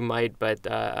 maybe you might, but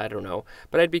I don't know.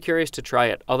 But I'd be curious to try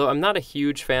it. Although I'm not a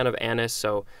huge fan of anise,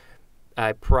 so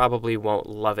I probably won't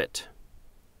love it.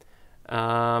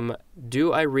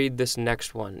 Do I read this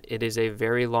next one? It is a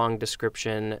very long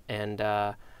description, and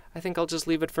I think I'll just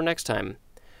leave it for next time.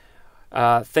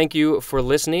 Thank you for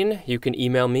listening. You can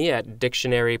email me at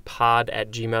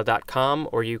dictionarypod@gmail.com,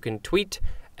 or you can tweet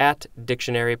at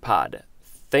dictionarypod.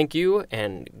 Thank you,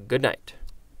 and good night.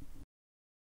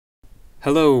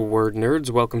 Hello, word nerds.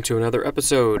 Welcome to another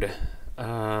episode.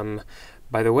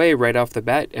 By the way, right off the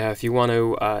bat, if you want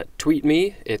to tweet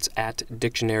me, it's at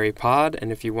dictionarypod, and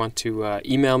if you want to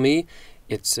email me,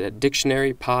 it's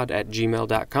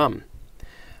dictionarypod@gmail.com.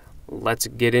 Let's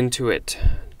get into it.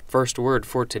 First word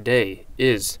for today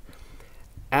is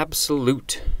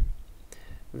absolute.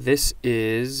 This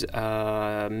is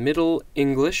Middle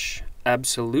English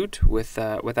absolute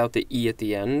without the E at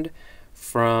the end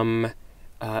from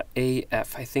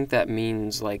AF. I think that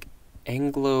means like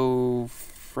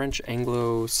French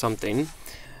Anglo something,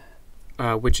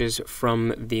 which is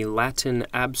from the Latin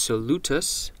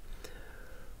absolutus,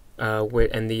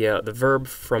 and the verb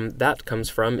from that comes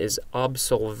from is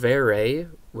absolvere,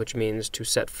 which means to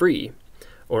set free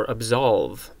or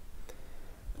absolve.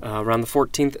 Around the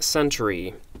 14th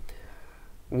century.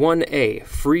 1a,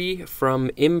 free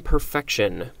from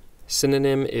imperfection.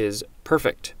 Synonym is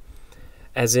perfect,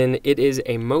 as in it is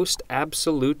a most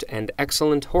absolute and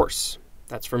excellent horse.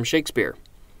 That's from Shakespeare.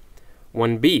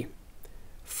 1b,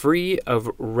 free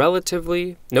or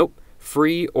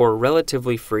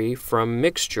relatively free from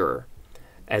mixture.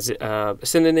 As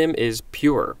synonym is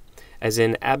pure, as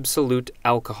in absolute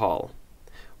alcohol.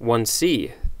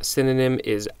 1c, synonym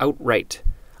is outright,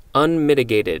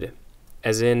 unmitigated,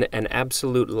 as in an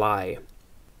absolute lie.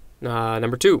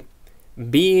 Number 2,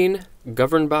 being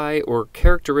governed by or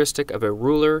characteristic of a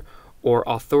ruler or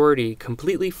authority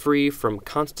completely free from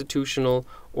constitutional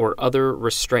or other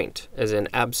restraint, as in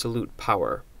absolute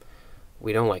power.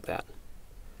 We don't like that.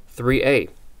 3a,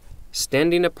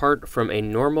 standing apart from a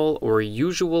normal or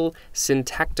usual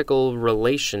syntactical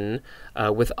relation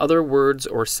with other words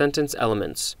or sentence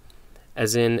elements,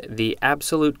 as in the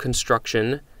absolute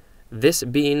construction, this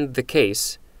being the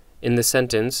case, in the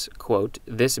sentence, quote,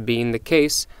 this being the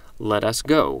case, let us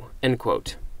go, end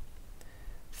quote.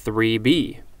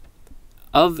 3b,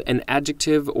 of an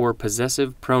adjective or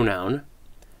possessive pronoun,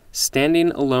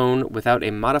 standing alone without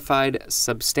a modified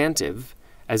substantive,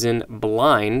 as in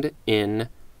blind in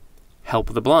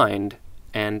help the blind,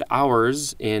 and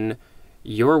ours in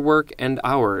your work and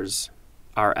ours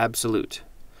are absolute.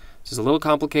 This is a little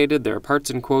complicated. There are parts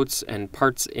in quotes and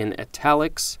parts in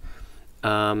italics.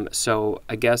 So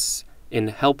I guess in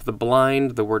help the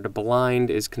blind, the word blind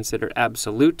is considered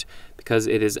absolute because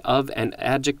it is of an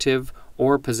adjective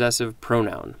or possessive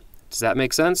pronoun. Does that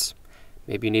make sense?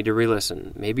 Maybe you need to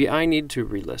re-listen. Maybe I need to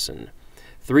re-listen.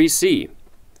 3c,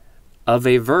 of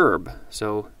a verb.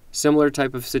 So similar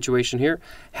type of situation here.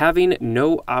 Having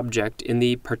no object in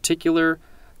the particular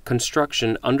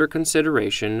construction under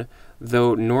consideration,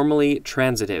 though normally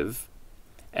transitive,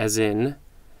 as in,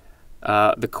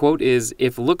 the quote is,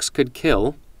 if looks could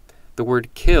kill, the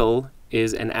word kill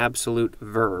is an absolute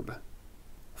verb.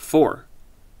 4,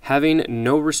 having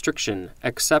no restriction,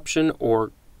 exception,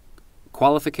 or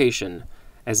qualification,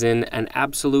 as in an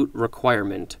absolute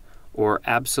requirement or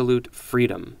absolute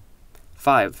freedom.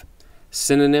 5,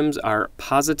 synonyms are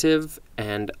positive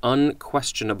and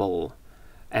unquestionable,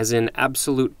 as in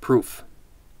absolute proof.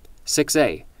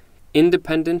 6a,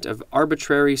 independent of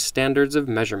arbitrary standards of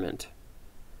measurement.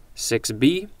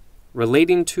 6b,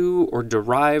 relating to or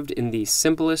derived in the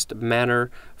simplest manner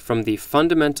from the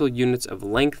fundamental units of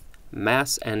length,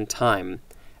 mass, and time,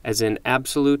 as in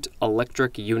absolute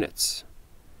electric units.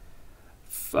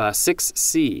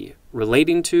 6c,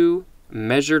 relating to,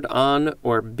 measured on,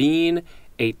 or being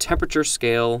a temperature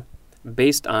scale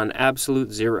based on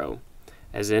absolute zero,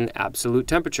 as in absolute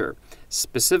temperature.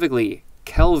 Specifically,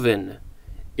 Kelvin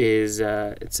is,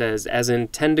 it says, as in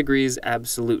 10 degrees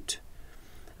absolute.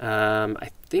 I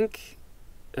think,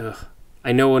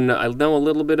 I know a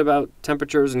little bit about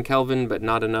temperatures in Kelvin, but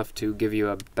not enough to give you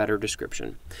a better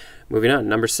description. Moving on,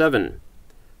 number 7,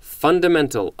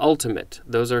 fundamental, ultimate,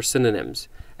 those are synonyms,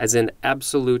 as in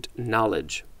absolute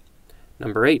knowledge.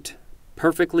 Number 8,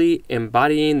 perfectly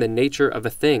embodying the nature of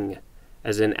a thing,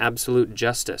 as in absolute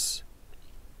justice.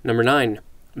 Number 9,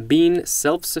 being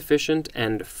self-sufficient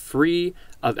and free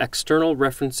of external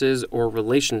references or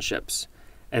relationships,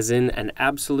 as in an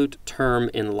absolute term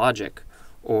in logic,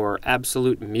 or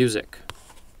absolute music.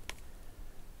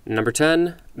 Number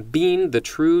 10, being the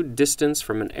true distance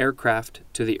from an aircraft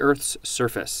to the Earth's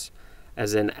surface,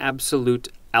 as in absolute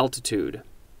altitude.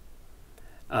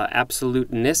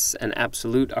 Absoluteness and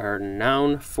absolute are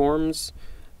noun forms,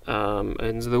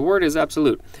 and the word is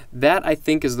absolute. That, I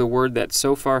think, is the word that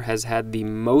so far has had the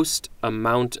most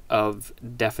amount of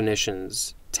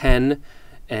definitions, 10,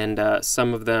 and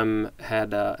some of them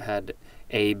had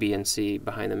A, B, and C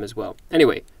behind them as well.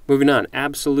 Anyway, moving on.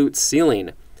 Absolute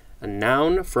ceiling, a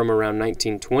noun from around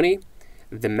 1920,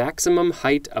 the maximum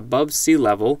height above sea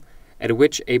level at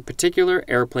which a particular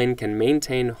airplane can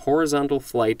maintain horizontal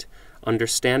flight under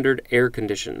standard air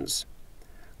conditions,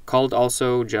 called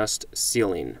also just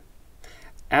ceiling.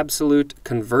 Absolute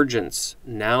convergence,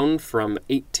 noun from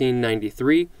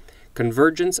 1893,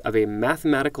 convergence of a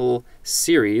mathematical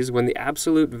series when the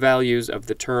absolute values of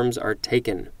the terms are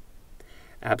taken.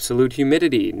 Absolute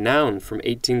humidity, noun from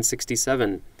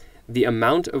 1867, the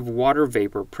amount of water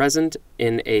vapor present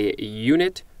in a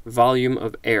unit volume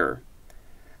of air,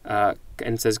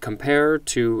 and says compare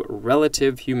to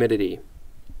relative humidity.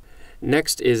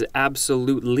 Next is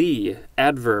absolutely,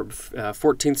 adverb,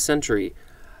 14th century.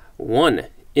 1,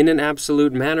 in an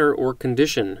absolute manner or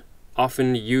condition.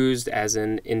 often used as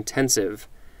an intensive,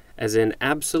 as in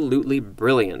absolutely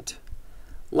brilliant.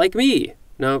 Like me.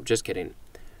 No, just kidding.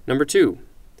 Number 2,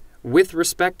 with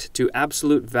respect to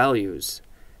absolute values,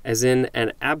 as in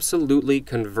an absolutely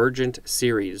convergent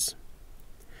series.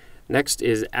 Next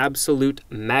is absolute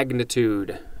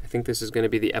magnitude. I think this is going to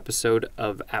be the episode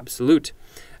of absolute.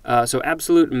 So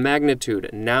absolute magnitude,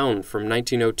 noun from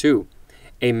 1902.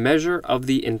 A measure of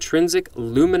the intrinsic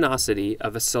luminosity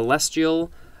of a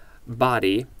celestial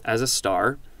body as a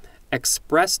star,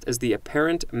 expressed as the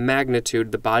apparent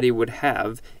magnitude the body would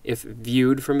have if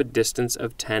viewed from a distance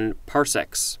of 10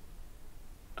 parsecs.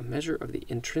 A measure of the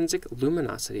intrinsic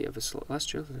luminosity of a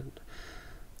celestial...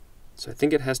 So I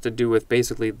think it has to do with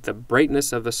basically the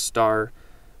brightness of a star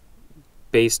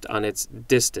based on its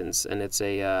distance, and it's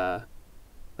a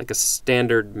like a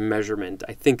standard measurement,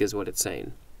 I think is what it's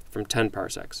saying, from 10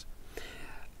 parsecs.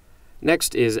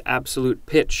 Next is absolute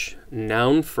pitch,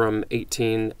 noun from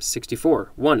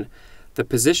 1864. 1. The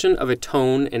position of a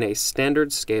tone in a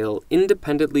standard scale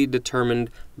independently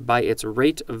determined by its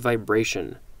rate of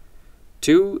vibration.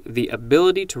 2. The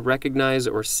ability to recognize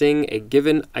or sing a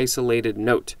given isolated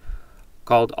note,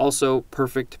 called also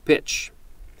perfect pitch.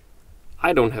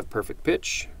 I don't have perfect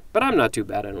pitch, but I'm not too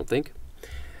bad, I don't think.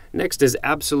 Next is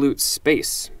absolute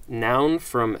space, noun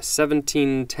from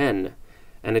 1710.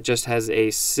 And it just has a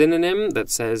synonym that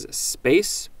says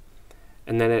space,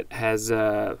 and then it has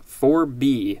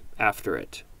 4B after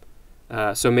it.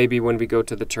 So maybe when we go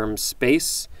to the term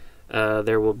space,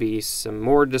 there will be some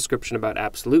more description about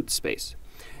absolute space.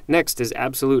 Next is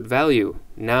absolute value,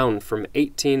 noun from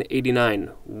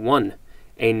 1889. 1.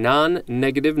 A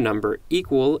non-negative number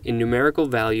equal in numerical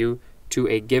value to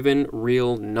a given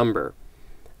real number.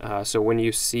 So when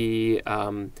you see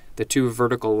the two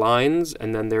vertical lines,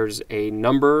 and then there's a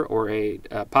number or a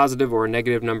positive or a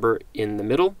negative number in the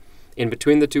middle, in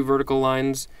between the two vertical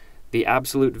lines, the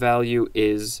absolute value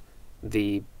is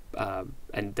the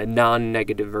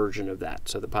non-negative version of that,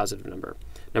 so the positive number.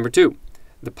 Number 2,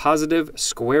 the positive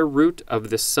square root of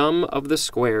the sum of the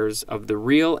squares of the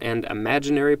real and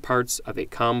imaginary parts of a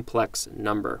complex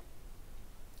number.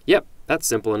 Yep, that's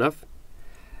simple enough.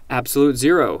 Absolute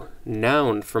zero,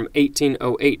 noun from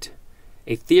 1808.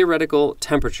 A theoretical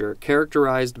temperature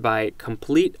characterized by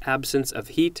complete absence of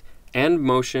heat and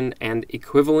motion and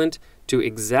equivalent to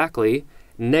exactly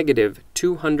negative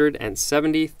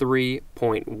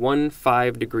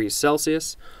 273.15 degrees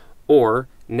Celsius or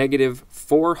negative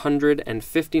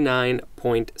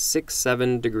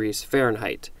 459.67 degrees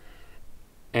Fahrenheit.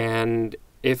 And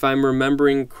if I'm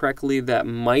remembering correctly, that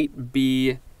might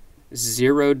be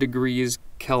 0 degrees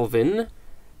Kelvin.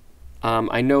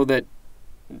 I know that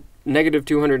negative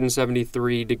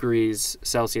 273 degrees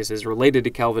Celsius is related to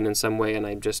Kelvin in some way, and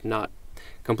I'm just not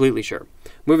completely sure.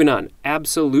 Moving on.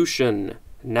 Absolution,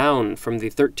 noun from the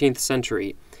 13th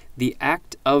century. The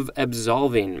act of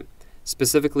absolving,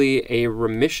 specifically a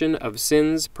remission of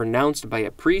sins pronounced by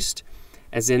a priest,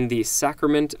 as in the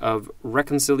sacrament of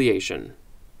reconciliation.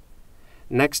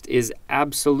 Next is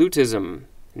absolutism,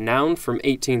 noun from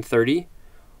 1830.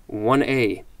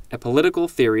 1a. A political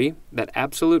theory that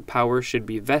absolute power should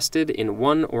be vested in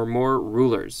one or more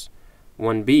rulers.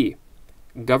 1b.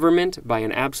 Government by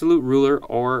an absolute ruler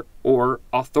or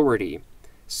authority.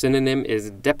 Synonym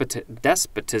is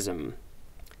despotism.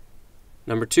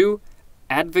 Number 2.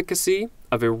 Advocacy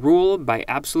of a rule by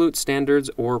absolute standards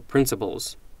or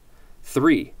principles.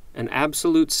 3. An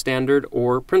absolute standard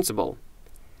or principle.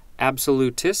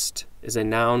 Absolutist is a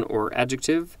noun or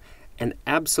adjective, and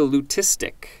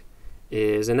absolutistic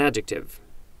is an adjective.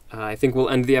 I think we'll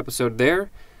end the episode there.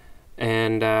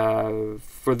 And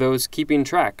for those keeping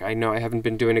track, I know I haven't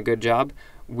been doing a good job.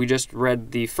 We just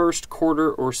read the first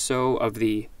quarter or so of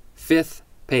the 5th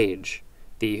page,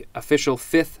 the official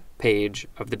 5th page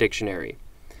of the dictionary.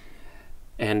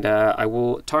 And I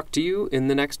will talk to you in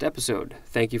the next episode.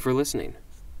 Thank you for listening.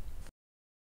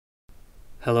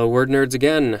 Hello, word nerds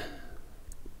again.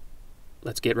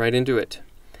 Let's get right into it.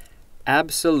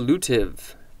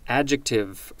 Absolutive,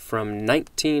 adjective from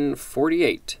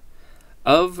 1948.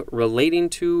 Of relating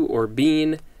to or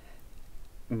being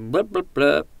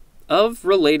of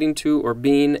relating to or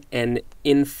being an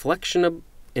inflectional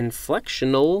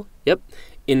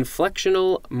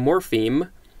morpheme,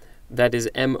 that is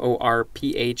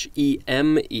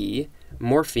morpheme,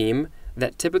 morpheme,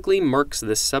 that typically marks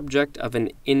the subject of an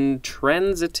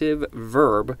intransitive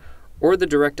verb or the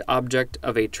direct object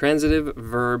of a transitive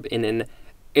verb in an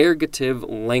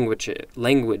ergative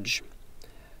language.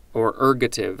 Or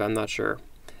ergative, I'm not sure.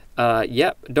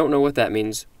 Don't know what that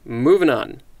means. Moving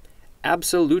on.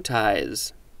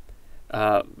 Absolutize.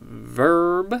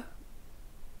 Verb.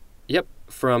 Yep,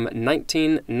 from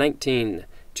 1919.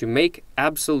 To make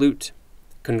absolute.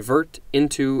 Convert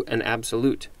into an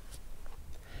absolute.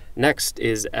 Next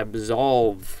is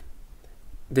absolve.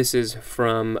 This is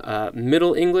from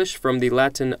Middle English, from the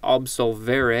Latin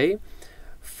absolvere,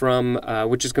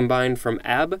 which is combined from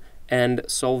ab and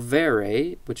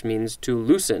solvere, which means to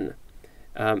loosen.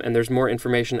 And there's more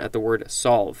information at the word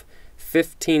solve.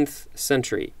 15th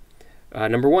century.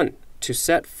 Number 1, to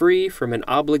set free from an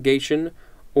obligation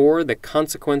or the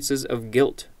consequences of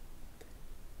guilt.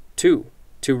 2,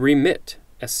 to remit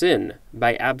a sin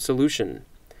by absolution.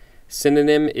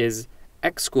 Synonym is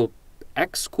exculpate.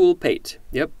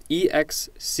 Yep,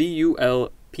 exculpate.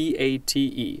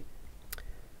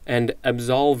 And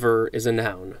absolver is a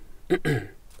noun.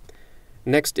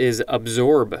 Next is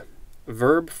absorb.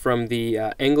 Verb from the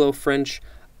Anglo-French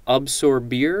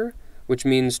absorber, which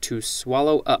means to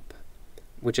swallow up,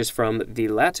 which is from the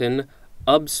Latin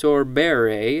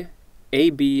absorbere,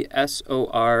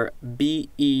 absorbere,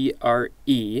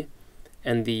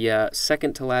 and the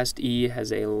second to last E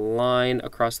has a line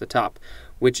across the top,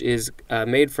 which is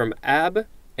made from ab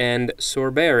and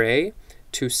sorbere,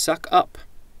 to suck up.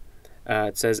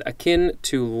 It says akin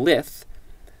to lith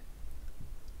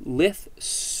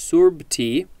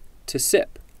surbti, to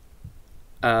sip.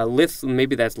 Lith,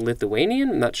 maybe that's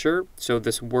Lithuanian, I'm not sure. So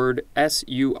this word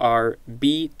surbti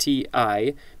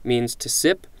means to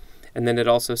sip, and then it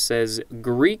also says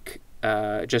Greek,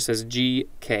 just says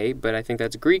GK, but I think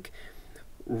that's Greek.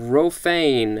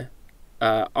 Rophein,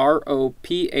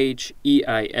 Rophein.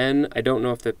 I don't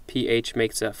know if the PH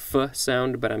makes a F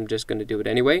sound, but I'm just going to do it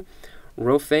anyway.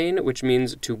 Rophein, which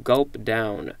means to gulp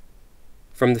down.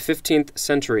 From the 15th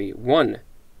century. 1,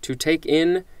 to take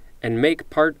in and make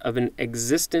part of an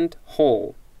existent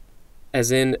whole,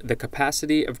 as in the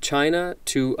capacity of China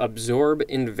to absorb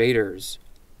invaders.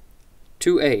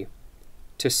 2a,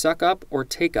 to suck up or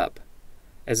take up,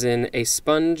 as in a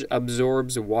sponge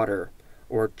absorbs water,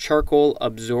 or charcoal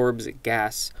absorbs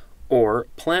gas, or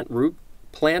plant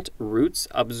roots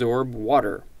absorb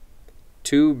water.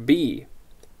 2b,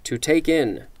 to take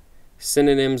in.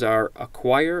 Synonyms are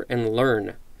acquire and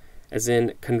learn, as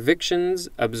in convictions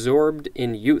absorbed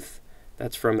in youth.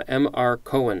 That's from M.R.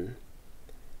 Cohen.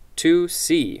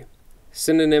 2c,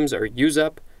 synonyms are use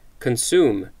up,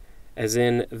 consume, as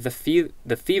in the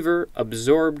fever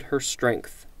absorbed her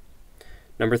strength.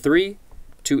 Number 3,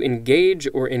 to engage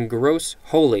or engross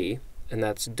wholly, and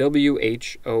that's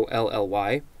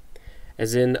W-H-O-L-L-Y,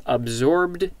 as in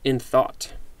absorbed in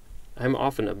thought. I'm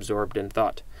often absorbed in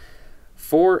thought.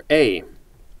 4a,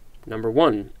 number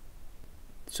 1.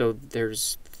 So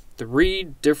there's 3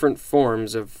 different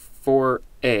forms of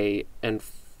 4a, and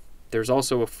there's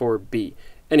also a 4b.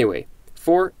 Anyway,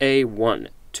 4a1,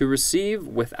 to receive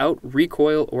without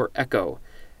recoil or echo,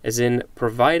 as in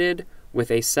provided with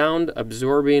a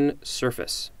sound-absorbing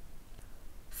surface.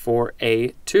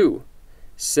 4a2,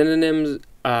 synonyms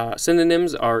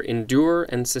are endure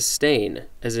and sustain,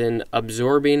 as in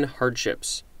absorbing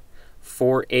hardships.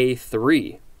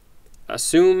 4a3,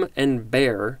 assume and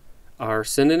bear are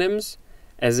synonyms,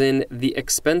 as in the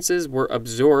expenses were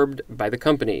absorbed by the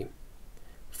company.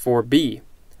 4b,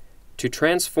 to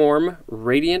transform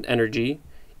radiant energy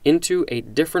into a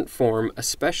different form,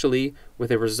 especially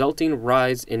with a resulting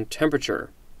rise in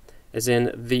temperature, as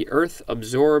in the earth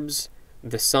absorbs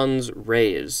the sun's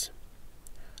rays.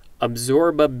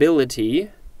 Absorbability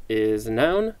is a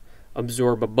noun,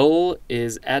 absorbable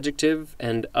is adjective,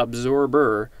 and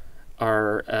absorber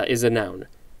is a noun.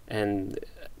 And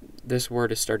this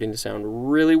word is starting to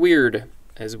sound really weird,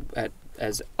 as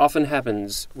often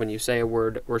happens when you say a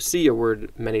word or see a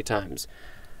word many times.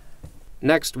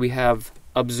 Next, we have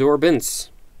absorbance,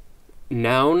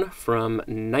 noun from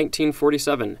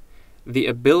 1947. The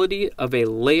ability of a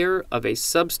layer of a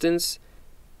substance,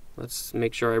 let's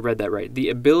make sure I read that right. The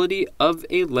ability of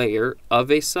a layer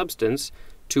of a substance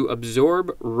to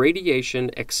absorb radiation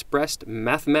expressed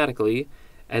mathematically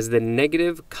as the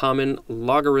negative common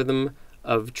logarithm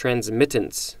of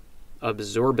transmittance,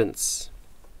 absorbance.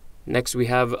 Next, we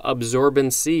have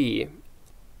absorbency.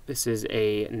 This is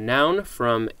a noun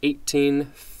from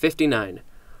 1859.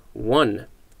 1,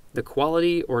 the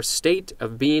quality or state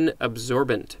of being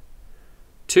absorbent.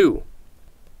 2,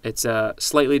 it's a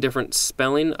slightly different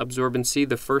spelling, absorbency.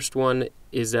 The first one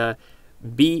is a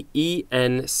B-E-N-C-Y,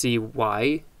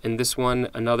 and this one,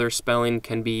 another spelling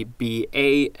can be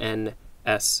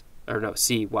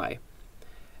C-Y.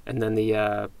 And then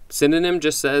the synonym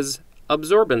just says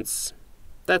absorbance.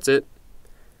 That's it.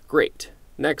 Great.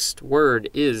 Next word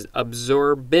is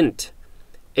absorbent.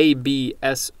 A-B-S-O-R-B-E-N-T,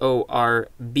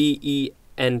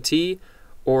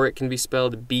 or it can be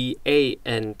spelled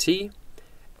B-A-N-T.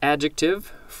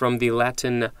 Adjective, from the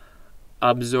Latin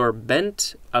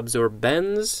absorbent,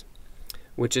 absorbens,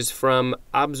 which is from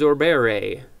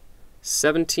absorbere,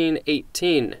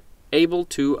 1718, able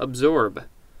to absorb,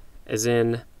 as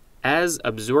in as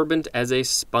absorbent as a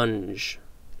sponge,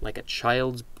 like a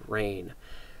child's brain.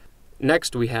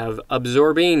 Next we have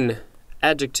absorbing,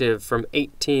 adjective from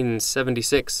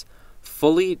 1876,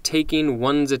 fully taking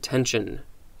one's attention.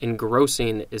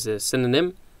 Engrossing is a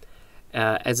synonym,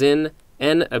 as in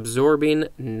an absorbing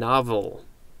novel.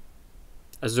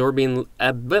 Absorbingly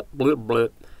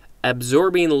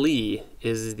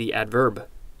is the adverb.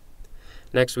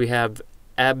 Next we have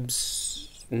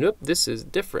this is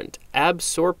different.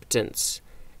 Absorptance.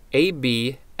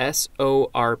 A-B-S-O-R-P-T-A-N-C.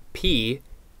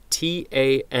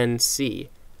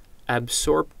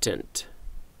 Absorptant.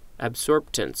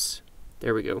 Absorptance.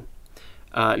 There we go.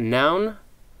 Noun,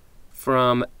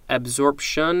 from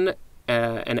absorption,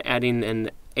 and adding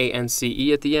an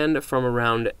A-N-C-E at the end, from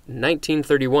around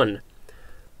 1931.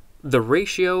 The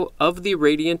ratio of the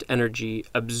radiant energy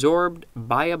absorbed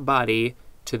by a body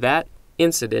to that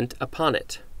incident upon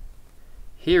it.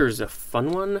 Here's a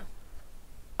fun one.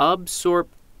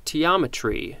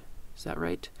 Absorptiometry. Is that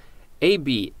right?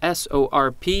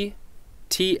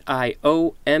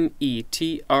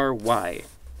 A-B-S-O-R-P-T-I-O-M-E-T-R-Y.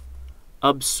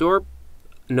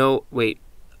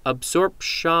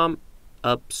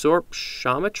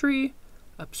 Absorptiometry?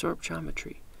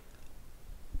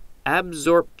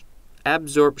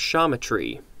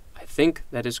 Absorptiometry. I think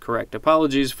that is correct.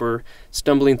 Apologies for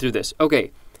stumbling through this. Okay.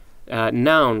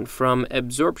 Noun, from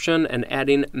absorption and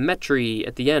adding metry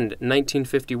at the end,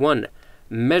 1951.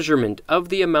 Measurement of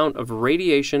the amount of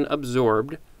radiation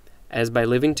absorbed, as by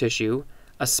living tissue,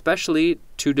 especially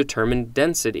to determine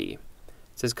density. It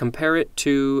says compare it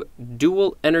to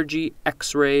dual energy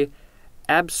X-ray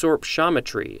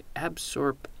absorptiometry.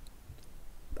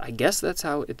 I guess that's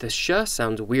how the sh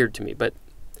sounds weird to me, but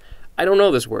I don't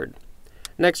know this word.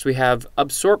 Next we have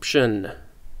absorption.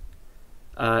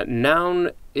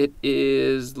 Noun, it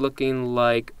is looking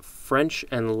like French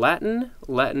and Latin.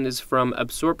 Latin is from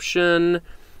absorption,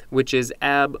 which is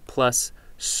ab plus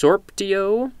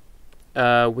sorptio,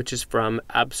 which is from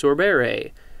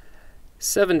absorbere.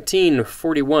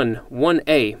 1741,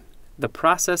 1a, the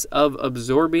process of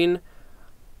absorbing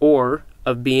or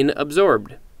of being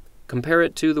absorbed. Compare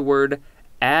it to the word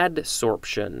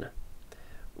adsorption.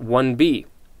 1b,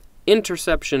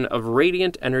 interception of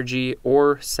radiant energy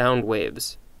or sound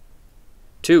waves.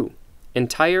 2.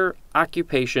 Entire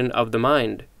occupation of the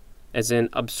mind, as in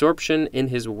absorption in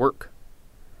his work.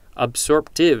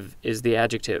 Absorptive is the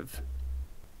adjective.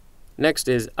 Next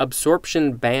is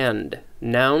absorption band,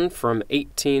 noun from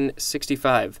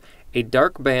 1865, a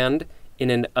dark band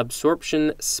in an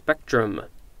absorption spectrum.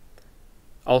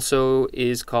 Also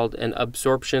is called an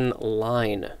absorption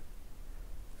line.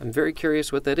 I'm very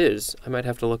curious what that is. I might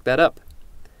have to look that up.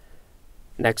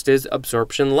 Next is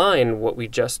absorption line, what we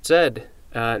just said.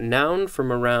 Noun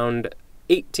from around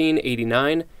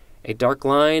 1889, a dark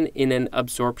line in an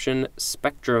absorption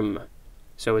spectrum.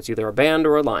 So it's either a band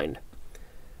or a line.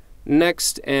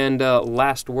 Next and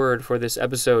last word for this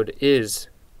episode is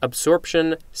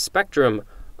absorption spectrum.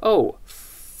 Oh,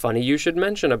 funny you should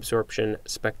mention absorption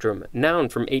spectrum. Noun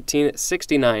from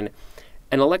 1869,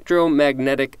 an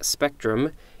electromagnetic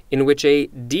spectrum in which a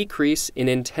decrease in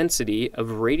intensity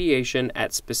of radiation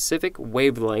at specific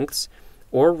wavelengths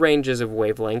or ranges of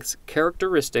wavelengths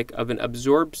characteristic of an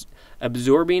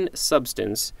absorbing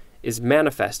substance is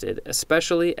manifested,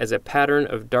 especially as a pattern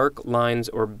of dark lines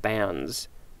or bands.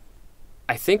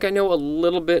 I think I know a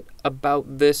little bit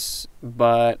about this,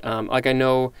 but like I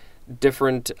know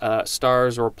different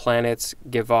stars or planets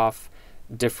give off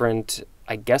different,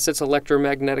 I guess it's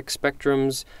electromagnetic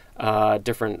spectrums,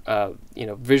 different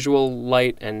visual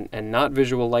light and not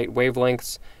visual light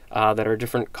wavelengths that are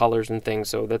different colors and things.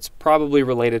 So that's probably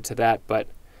related to that. But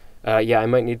yeah, I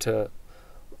might need to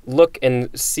look and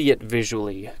see it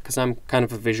visually because I'm kind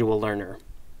of a visual learner.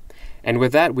 And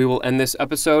with that, we will end this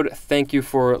episode. Thank you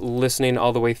for listening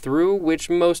all the way through,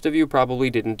 which most of you probably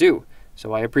didn't do.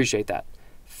 So I appreciate that.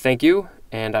 Thank you,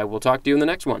 and I will talk to you in the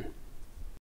next one.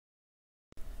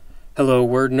 Hello,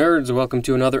 word nerds. Welcome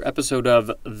to another episode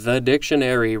of The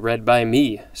Dictionary, read by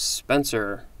me,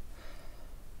 Spencer.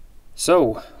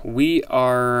 So, we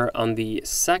are on the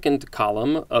second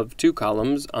column of 2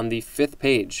 columns on the 5th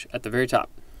page at the very top.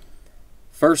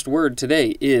 First word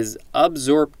today is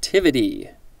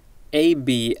absorptivity.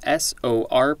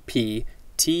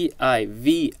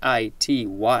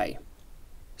 A-B-S-O-R-P-T-I-V-I-T-Y.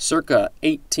 Circa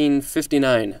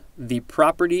 1859, the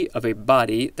property of a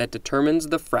body that determines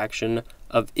the fraction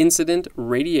of incident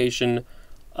radiation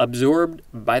absorbed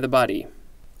by the body.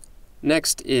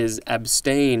 Next is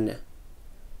abstain,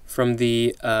 from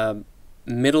the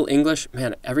Middle English.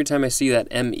 Man, every time I see that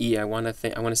M-E, I want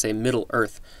to say Middle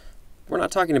Earth. We're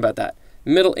not talking about that.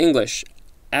 Middle English,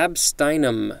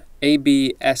 abstinum,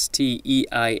 A-B-S-T-E-I-N-E-N,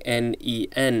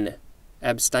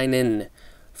 abstinen,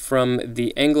 from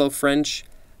the Anglo-French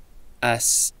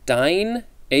astein,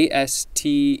 A-S-T-E-I-N,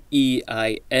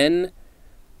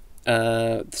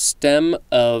 stem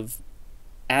of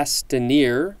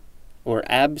abstenere or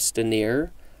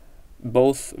abstenere.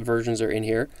 Both versions are in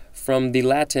here. From the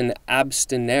Latin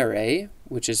abstinere,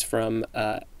 which is from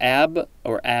ab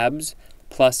or abs,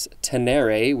 plus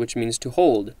tenere, which means to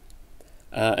hold.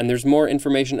 And there's more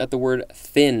information at the word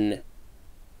thin.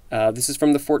 This is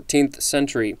from the 14th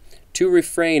century. To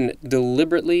refrain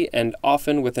deliberately and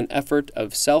often with an effort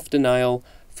of self-denial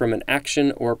from an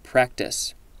action or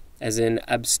practice, as in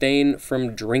abstain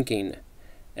from drinking,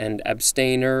 and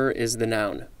abstainer is the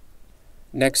noun.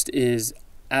 Next is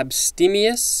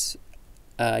abstemious.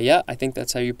 I think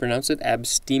that's how you pronounce it.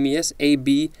 Abstemious,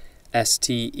 A-B-S-T-E-M-I-O-U-S.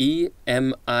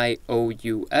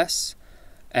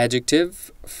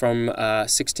 Adjective from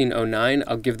 1609.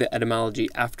 I'll give the etymology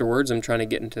afterwards. I'm trying to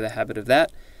get into the habit of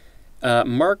that.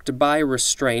 Marked by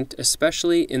restraint,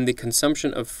 especially in the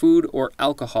consumption of food or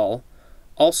alcohol,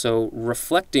 also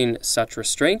reflecting such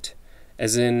restraint,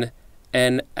 as in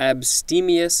an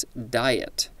abstemious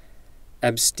diet.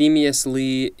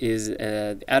 Abstemiously is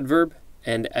the adverb,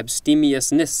 and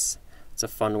abstemiousness, it's a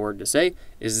fun word to say,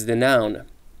 is the noun.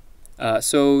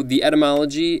 So the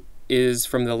etymology is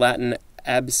from the Latin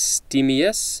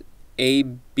abstemius,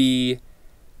 A-B-S-T-E-M-I-U-S,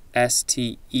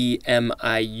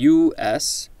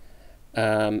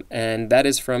 and that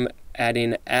is from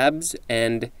adding abs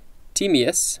and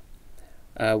temius,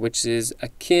 which is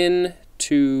akin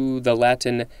to the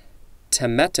Latin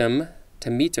temetum,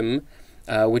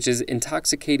 which is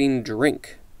intoxicating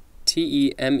drink.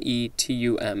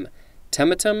 T-E-M-E-T-U-M.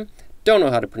 Temetum, don't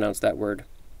know how to pronounce that word.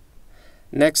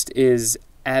 Next is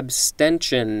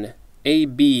abstention.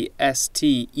 A-B-S-T-E-N-T-I-O-N.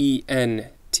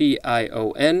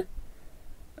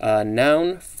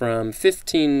 Noun from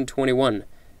 1521.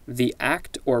 The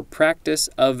act or practice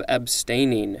of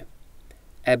abstaining.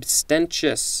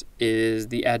 Abstentious is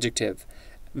the adjective.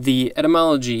 The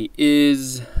etymology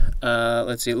is,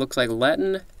 it looks like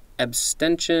Latin.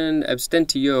 Abstention,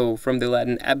 abstentio, from the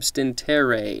Latin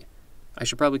abstintere. I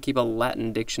should probably keep a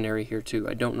Latin dictionary here too.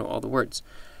 I don't know all the words.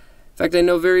 In fact, I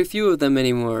know very few of them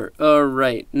anymore. All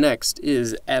right, next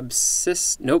is abstinence.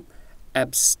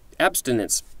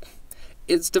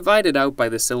 It's divided out by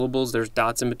the syllables. There's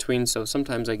dots in between, so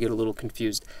sometimes I get a little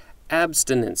confused.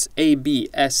 Abstinence,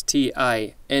 A-B-S-T-I-N-E-N-C-E.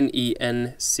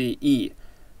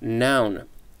 Noun,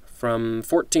 from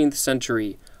 14th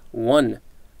century. 1.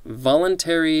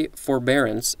 Voluntary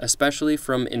forbearance, especially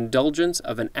from indulgence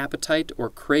of an appetite or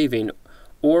craving,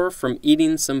 or from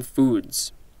eating some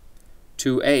foods.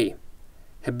 2a.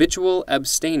 Habitual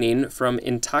abstaining from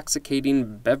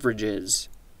intoxicating beverages.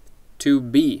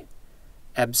 2b.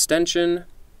 Abstention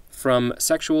from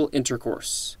sexual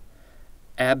intercourse.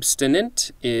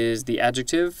 Abstinent is the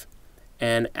adjective,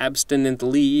 and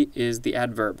abstinently is the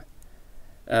adverb.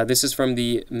 This is from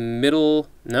the Middle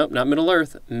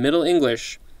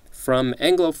English, from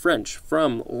Anglo-French,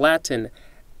 from Latin,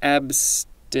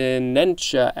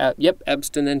 abstinentia,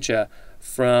 abstinentia,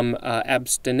 from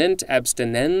abstinent,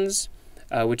 abstinens,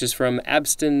 which is from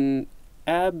abstinere.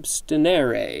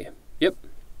 Yep.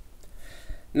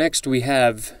 Next we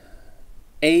have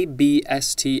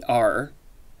ABSTR,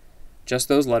 just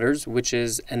those letters, which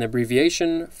is an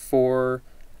abbreviation for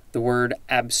the word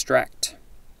abstract.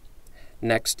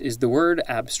 Next is the word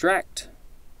abstract.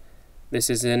 This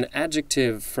is an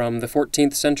adjective from the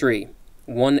 14th century.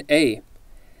 1a.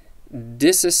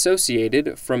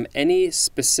 Disassociated from any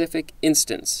specific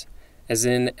instance, as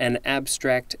in an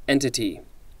abstract entity.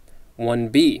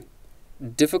 1b.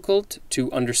 Difficult to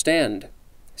understand.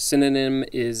 Synonym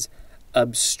is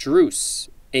abstruse,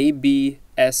 A-B-S-T-R-U-S-E,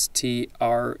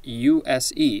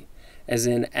 as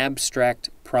in abstract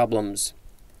problems.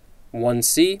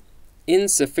 1c.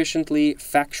 Insufficiently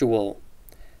factual.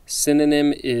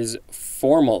 Synonym is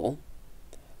formal,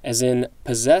 as in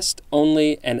possessed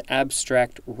only an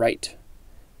abstract right.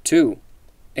 2.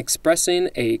 Expressing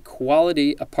a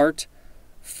quality apart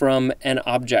from an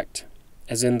object,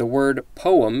 as in the word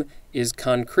poem is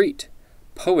concrete,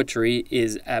 poetry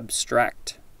is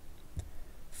abstract.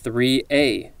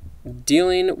 3a.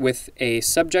 Dealing with a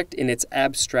subject in its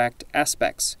abstract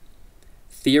aspects.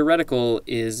 Theoretical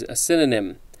is a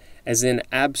synonym, as in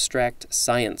abstract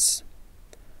science.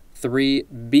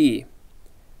 3b.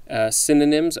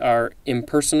 Synonyms are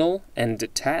impersonal and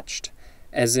detached,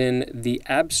 as in the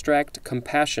abstract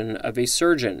compassion of a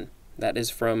surgeon. That is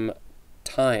from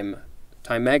Time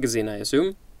magazine, I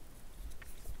assume.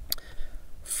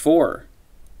 4.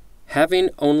 Having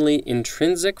only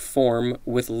intrinsic form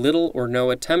with little or no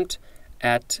attempt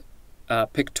at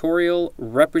pictorial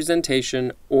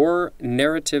representation or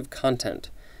narrative content,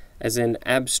 as in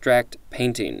abstract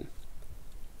painting.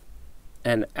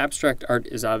 And abstract art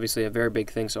is obviously a very big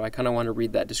thing, so I kind of want to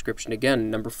read that description again.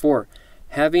 Number 4,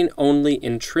 having only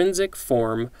intrinsic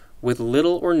form with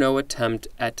little or no attempt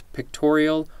at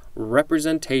pictorial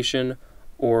representation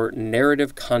or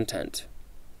narrative content.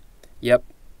 Yep,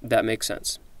 that makes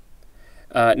sense.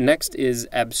 Next is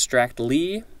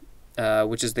abstractly,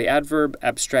 which is the adverb.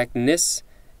 Abstractness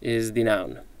is the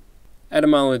noun.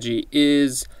 Etymology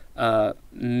is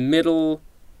Middle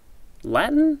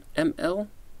Latin, ML?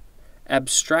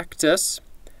 Abstractus,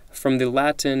 from the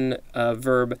Latin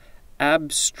verb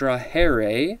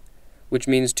abstrahere, which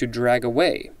means to drag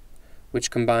away, which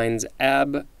combines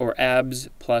ab or abs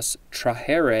plus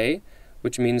trahere,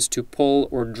 which means to pull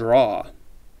or draw.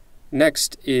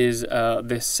 Next is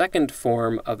the second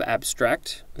form of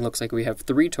abstract. It looks like we have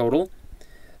 3 total.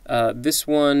 This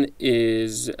one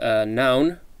is a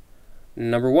noun.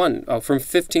 Number 1, from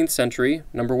 15th century.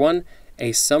 Number 1,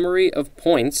 a summary of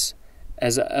points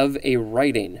as of a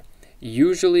writing,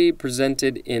 usually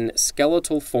presented in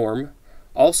skeletal form.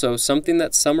 Also, something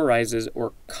that summarizes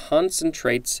or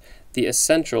concentrates the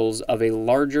essentials of a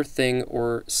larger thing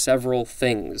or several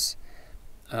things.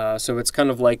 So it's kind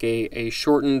of like a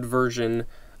shortened version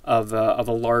of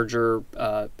a larger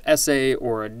essay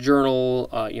or a journal,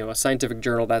 a scientific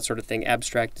journal, that sort of thing.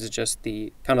 Abstract is just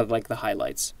the kind of like the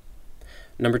highlights.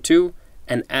 Number 2,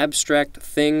 an abstract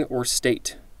thing or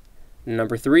state.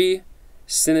 Number 3,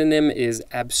 synonym is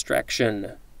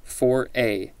abstraction.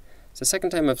 4a. It's the second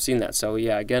time I've seen that, so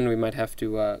yeah, again, we might have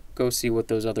to go see what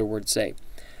those other words say.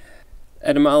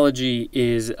 Etymology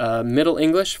is Middle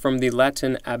English from the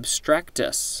Latin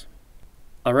abstractus.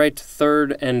 All right,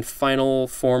 third and final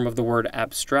form of the word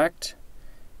abstract.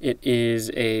 It is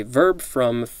a verb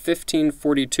from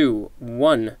 1542.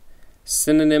 1.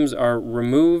 Synonyms are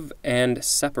remove and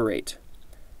separate.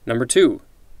 Number 2.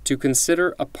 To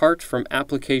consider apart from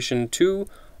application to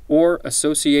or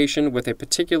association with a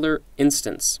particular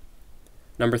instance.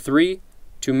 Number 3.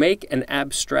 To make an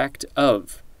abstract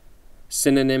of.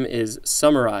 Synonym is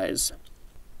summarize.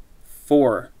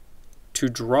 4. To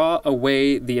draw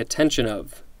away the attention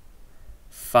of.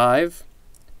 5.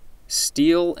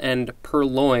 Steal and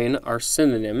purloin are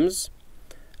synonyms.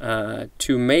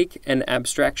 To make an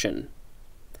abstraction.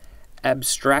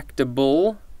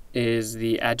 Abstractable is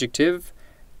the adjective.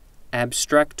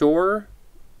 Abstractor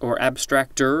or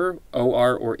abstractor,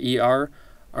 OR or ER,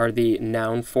 are the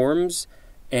noun forms.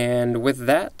 And with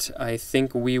that, I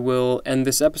think we will end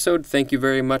this episode. Thank you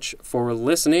very much for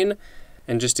listening.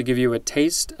 And just to give you a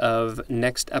taste of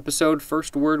next episode,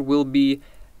 first word will be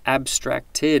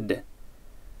abstracted.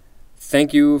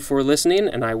 Thank you for listening,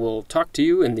 and I will talk to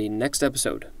you in the next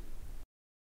episode.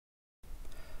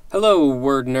 Hello,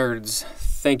 word nerds.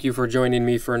 Thank you for joining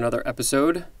me for another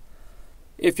episode.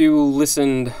 If you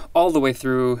listened all the way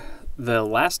through the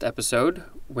last episode,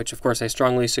 which of course I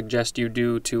strongly suggest you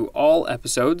do to all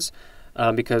episodes,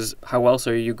 because how else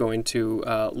are you going to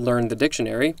learn the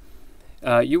dictionary?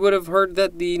 You would have heard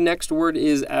that the next word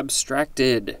is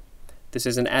abstracted. This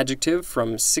is an adjective from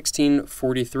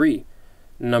 1643.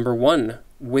 Number 1,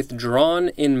 withdrawn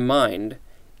in mind,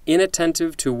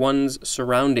 inattentive to one's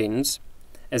surroundings,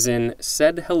 as in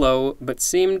said hello but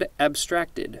seemed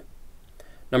abstracted.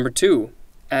 Number 2,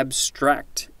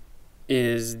 abstract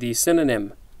is the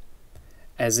synonym,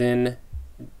 as in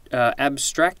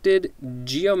abstracted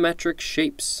geometric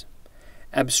shapes.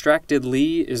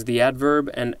 Abstractedly is the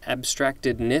adverb, and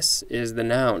abstractedness is the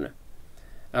noun.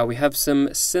 We have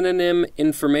some synonym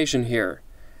information here.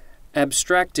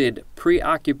 Abstracted,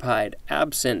 preoccupied,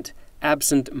 absent,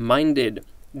 absent-minded,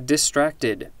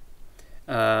 distracted.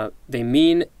 They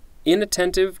mean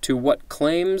inattentive to what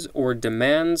claims or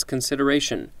demands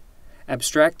consideration.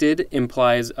 Abstracted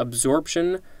implies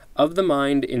absorption of the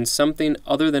mind in something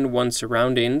other than one's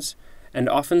surroundings, and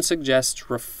often suggests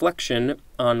reflection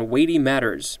on weighty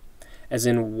matters, as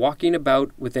in walking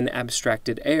about with an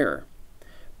abstracted air.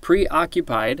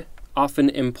 Preoccupied often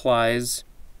implies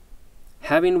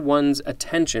having one's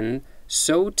attention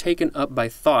so taken up by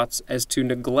thoughts as to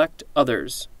neglect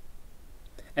others,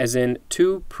 as in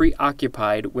too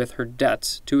preoccupied with her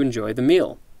debts to enjoy the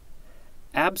meal.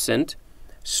 Absent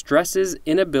stresses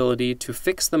inability to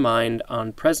fix the mind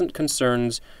on present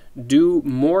concerns due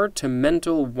more to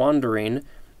mental wandering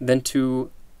than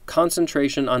to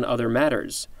concentration on other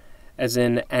matters, as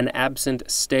in an absent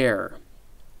stare.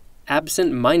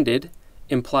 Absent-minded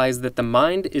implies that the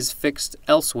mind is fixed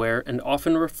elsewhere and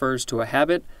often refers to a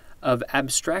habit of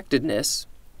abstractedness,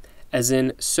 as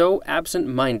in so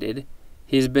absent-minded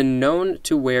he has been known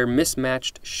to wear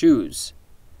mismatched shoes.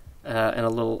 And a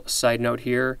little side note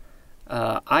here,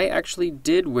 I actually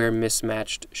did wear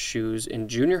mismatched shoes in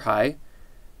junior high,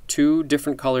 2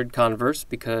 different colored Converse,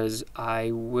 because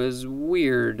I was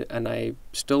weird, and I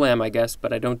still am, I guess,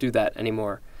 but I don't do that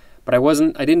anymore. But I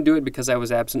didn't do it because I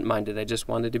was absent-minded. I just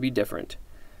wanted to be different.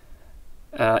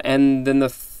 And then the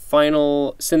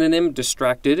final synonym,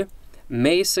 distracted,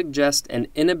 may suggest an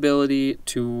inability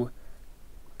to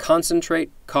concentrate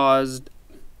caused...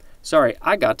 Sorry,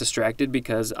 I got distracted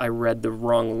because I read the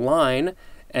wrong line,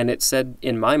 and it said,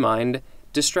 in my mind,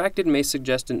 distracted may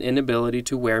suggest an inability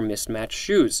to wear mismatched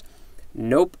shoes.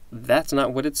 Nope, that's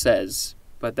not what it says,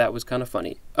 but that was kind of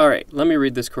funny. All right, let me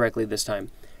read this correctly this time.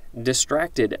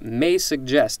 Distracted may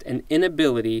suggest an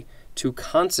inability to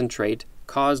concentrate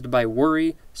caused by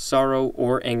worry, sorrow,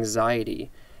 or anxiety,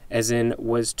 as in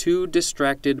was too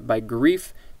distracted by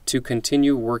grief to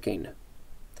continue working.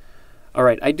 All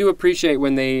right, I do appreciate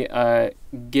when they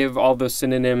give all those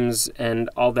synonyms and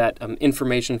all that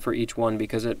information for each one,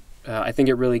 because I think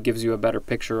it really gives you a better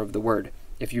picture of the word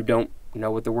if you don't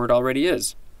know what the word already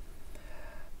is.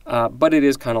 But it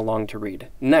is kind of long to read.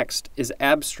 Next is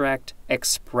abstract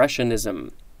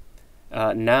expressionism.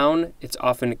 Noun, it's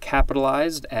often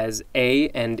capitalized as A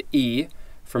and E,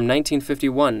 from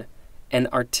 1951, an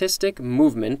artistic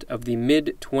movement of the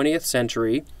mid-20th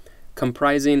century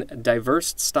comprising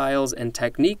diverse styles and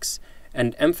techniques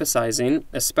and emphasizing,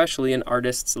 especially an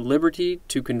artist's liberty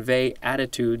to convey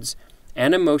attitudes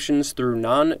and emotions through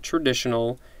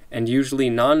non-traditional and usually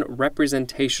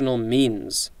non-representational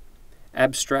means.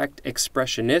 Abstract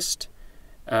expressionist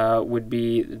would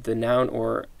be the noun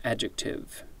or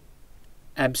adjective.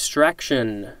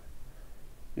 Abstraction.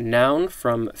 Noun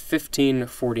from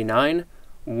 1549.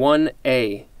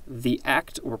 1a. The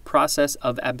act or process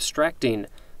of abstracting,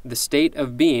 the state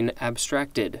of being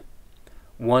abstracted.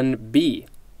 1b.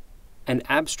 An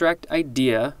abstract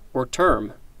idea or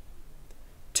term.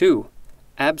 2.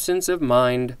 Absence of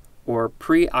mind or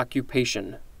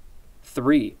preoccupation.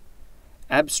 3.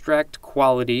 Abstract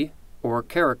quality or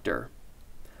character.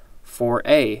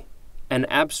 4a. An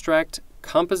abstract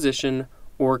composition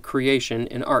or creation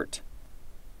in art.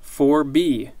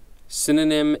 4b.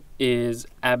 Synonym is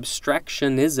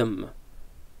abstractionism.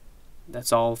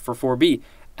 That's all for 4b.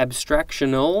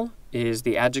 Abstractional is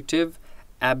the adjective.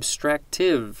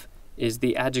 Abstractive is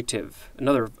the adjective.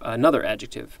 Another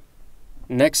adjective.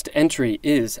 Next entry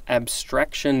is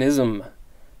abstractionism.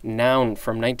 Noun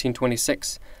from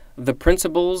 1926. The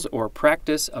principles or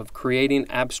practice of creating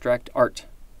abstract art.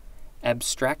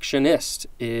 Abstractionist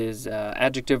is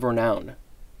adjective or noun.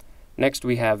 Next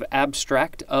we have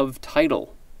abstract of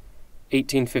title.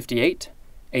 1858.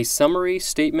 A summary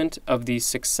statement of the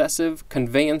successive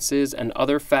conveyances and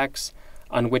other facts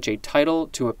on which a title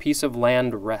to a piece of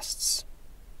land rests.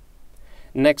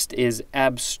 Next is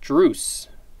abstruse.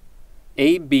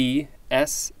 A-B-S-T-R-U-S-E.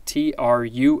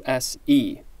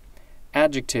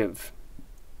 Adjective.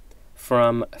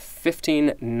 From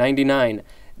 1599.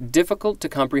 Difficult to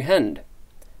comprehend.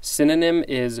 Synonym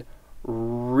is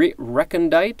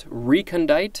recondite.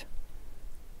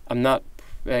 I'm not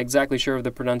exactly sure of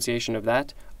the pronunciation of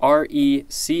that. R-E-C-O-N-D-I-T-E.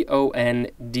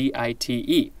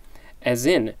 As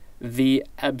in, the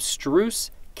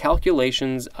abstruse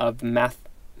calculations of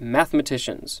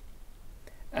mathematicians.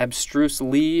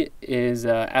 Abstrusely is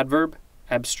adverb.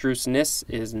 Abstruseness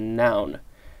is noun.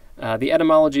 The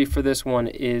etymology for this one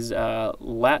is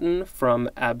Latin from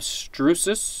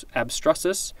abstrusus,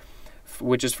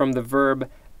 which is from the verb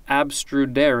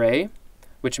abstrudere,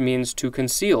 which means to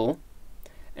conceal,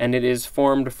 and it is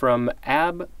formed from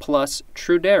ab plus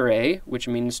trudere, which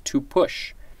means to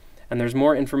push. And there's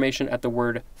more information at the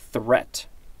word threat.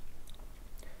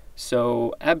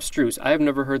 So, abstruse, I have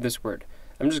never heard this word.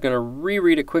 I'm just going to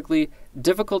reread it quickly.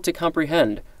 Difficult to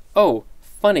comprehend. Oh,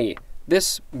 funny.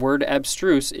 This word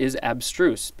abstruse is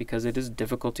abstruse because it is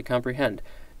difficult to comprehend.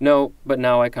 No, but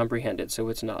now I comprehend it, so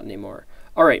it's not anymore.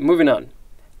 All right, moving on.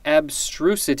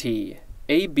 Abstrusity.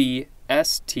 A-B-S-T-R-U-S-I-T-Y.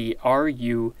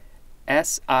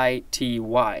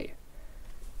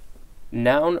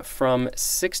 Noun from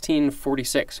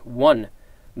 1646. 1.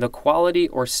 The quality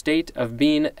or state of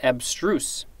being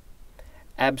abstruse.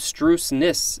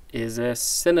 Abstruseness is a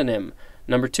synonym.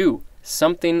 Number 2.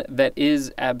 something that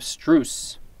is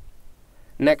abstruse.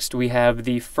 Next, we have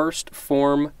the first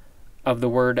form of the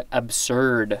word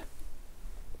absurd.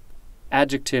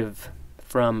 Adjective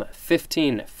from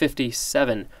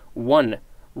 1557. 1.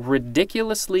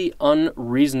 Ridiculously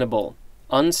unreasonable,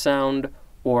 unsound,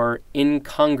 or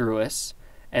incongruous,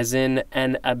 as in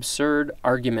an absurd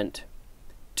argument.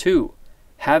 2.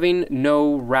 Having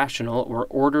no rational or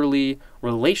orderly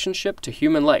relationship to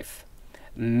human life.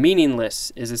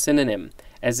 Meaningless is a synonym,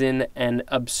 as in an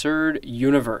absurd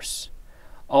universe.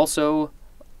 Also,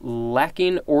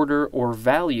 lacking order or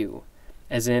value,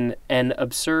 as in an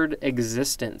absurd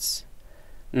existence.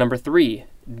 Number 3,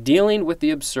 dealing with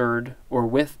the absurd or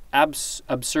with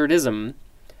absurdism,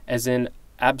 as in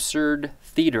absurd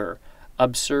theater.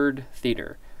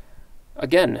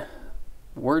 Again,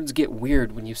 words get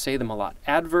weird when you say them a lot.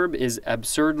 Adverb is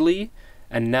absurdly,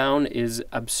 and noun is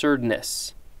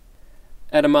absurdness.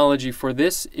 Etymology for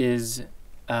this is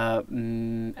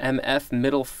MF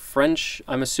Middle French,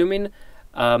 I'm assuming.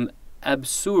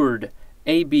 Absurde,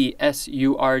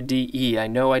 A-B-S-U-R-D-E. I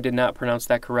know I did not pronounce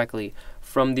that correctly.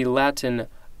 From the Latin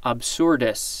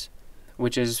absurdus,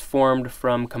 which is formed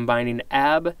from combining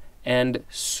ab and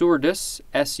surdus,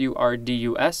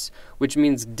 S-U-R-D-U-S, which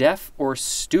means deaf or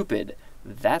stupid.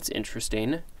 That's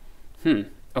interesting.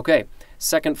 Okay.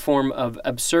 Second form of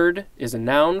absurd is a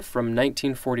noun from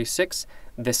 1946,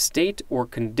 the state or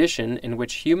condition in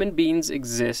which human beings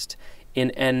exist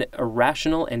in an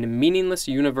irrational and meaningless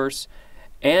universe,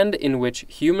 and in which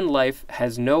human life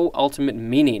has no ultimate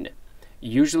meaning,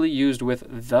 usually used with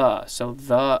the, so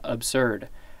the absurd.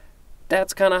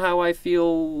 That's kind of how I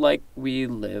feel like we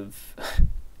live.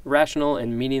 Rational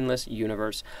and meaningless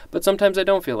universe. But sometimes I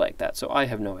don't feel like that, so I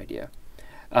have no idea.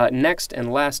 Next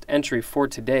and last entry for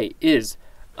today is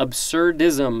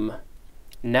absurdism.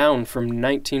 Noun from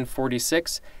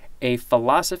 1946, a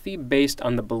philosophy based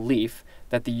on the belief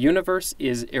that the universe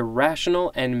is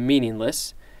irrational and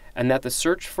meaningless, and that the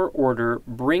search for order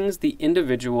brings the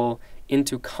individual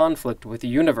into conflict with the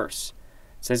universe.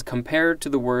 It says compared to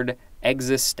the word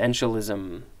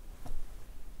existentialism.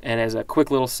 And as a quick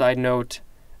little side note,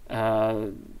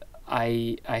 I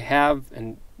have,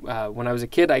 and when I was a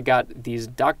kid, I got these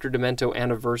Dr. Demento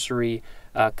anniversary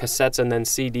cassettes and then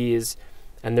CDs,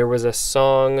 and there was a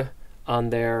song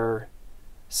on there,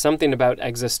 something about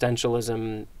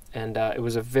existentialism, and it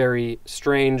was a very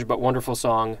strange but wonderful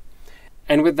song.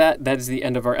 And with that, that is the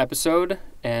end of our episode,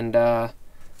 and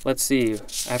let's see,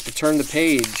 I have to turn the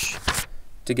page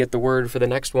to get the word for the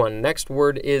next one. Next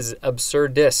word is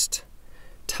absurdist.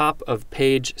 Top of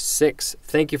page 6.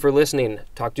 Thank you for listening.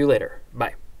 Talk to you later.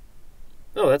 Bye.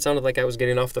 Oh, that sounded like I was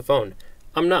getting off the phone.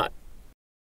 I'm not.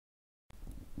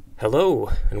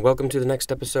 Hello, and welcome to the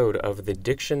next episode of The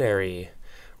Dictionary.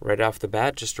 Right off the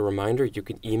bat, just a reminder, you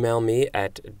can email me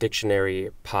at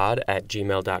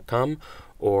dictionarypod@gmail.com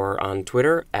or on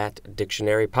Twitter at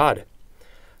dictionarypod.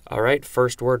 All right,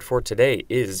 first word for today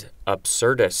is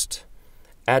absurdist.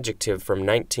 Adjective from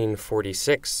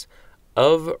 1946,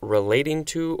 of relating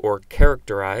to or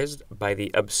characterized by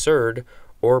the absurd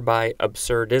or by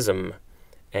absurdism.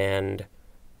 And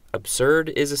absurd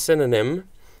is a synonym,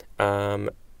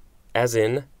 as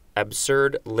in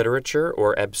absurd literature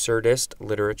or absurdist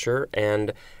literature,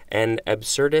 and an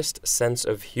absurdist sense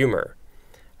of humor.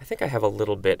 I think I have a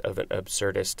little bit of an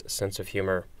absurdist sense of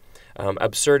humor.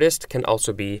 Absurdist can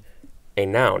also be a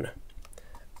noun.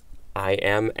 I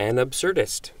am an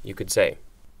absurdist, you could say.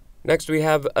 Next we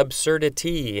have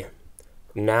absurdity,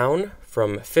 noun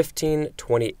from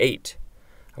 1528.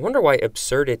 I wonder why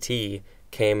absurdity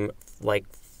came like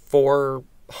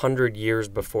 400 years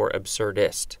before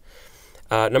absurdist.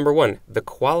 Number 1, the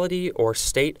quality or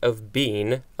state of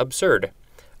being absurd.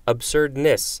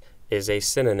 Absurdness is a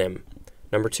synonym.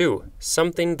 Number 2,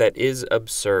 something that is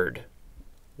absurd,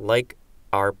 like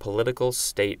our political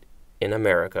state in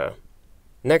America.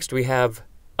 Next we have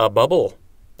a bubble.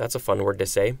 That's a fun word to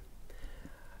say.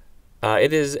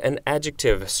 It is an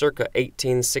adjective circa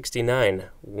 1869.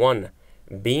 1,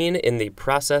 being in the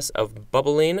process of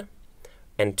bubbling,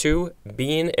 and 2,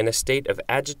 being in a state of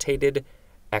agitated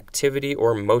activity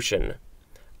or motion.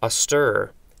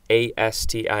 Astir,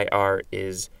 A-S-T-I-R,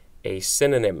 is a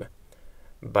synonym.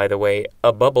 By the way,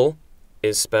 a bubble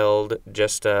is spelled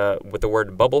just with the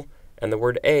word bubble and the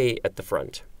word A at the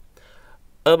front.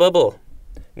 A bubble.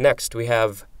 Next, we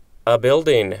have a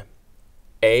building.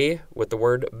 A with the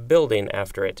word building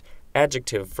after it.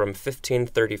 Adjective from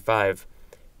 1535.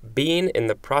 Being in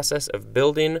the process of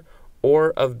building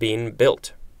or of being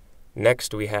built.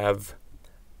 Next, we have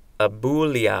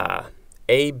abulia.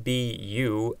 A-B-U-L-I-A.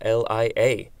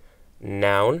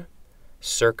 Noun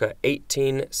circa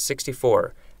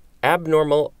 1864.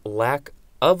 Abnormal lack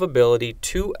of ability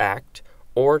to act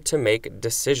or to make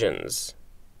decisions.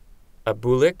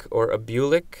 Abulic or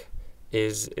abulic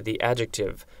is the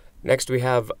adjective. Next we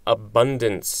have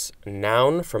abundance,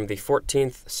 noun from the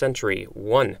 14th century.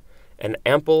 1. An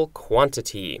ample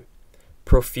quantity.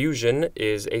 Profusion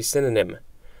is a synonym.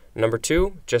 Number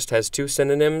 2 just has 2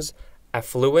 synonyms,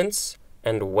 affluence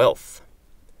and wealth.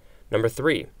 Number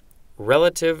 3,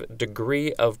 relative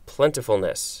degree of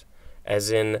plentifulness,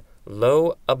 as in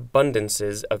low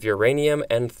abundances of uranium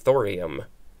and thorium.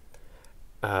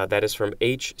 That is from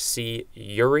H.C.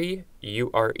 Urey,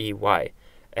 U-R-E-Y.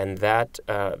 And that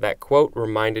quote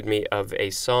reminded me of a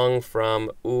song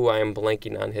from, I am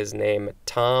blanking on his name,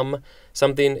 Tom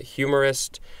something,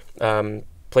 humorist,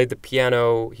 played the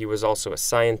piano. He was also a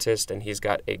scientist, and he's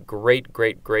got a great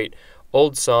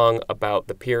old song about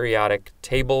the periodic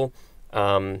table.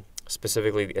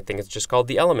 Specifically, I think it's just called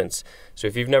The Elements. So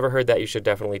if you've never heard that, you should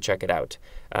definitely check it out.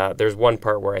 There's one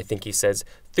part where I think he says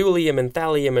thulium and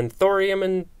thallium and thorium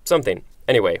and something.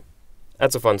 Anyway,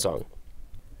 that's a fun song.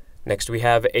 Next we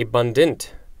have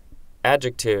abundant,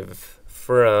 adjective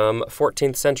from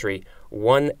 14th century.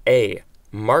 1a,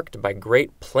 marked by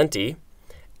great plenty,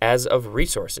 as of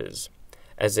resources,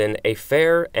 as in a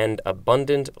fair and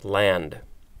abundant land.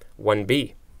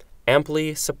 1b,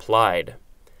 amply supplied.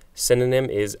 Synonym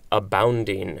is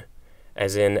abounding,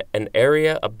 as in an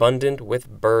area abundant with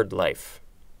bird life.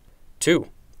 2.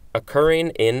 Occurring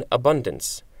in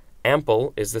abundance.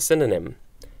 Ample is the synonym,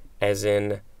 as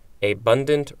in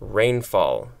abundant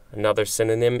rainfall. Another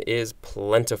synonym is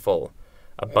plentiful.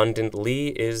 Abundantly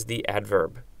is the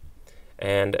adverb.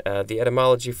 And the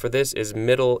etymology for this is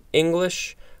Middle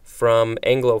English from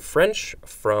Anglo-French,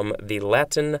 from the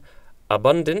Latin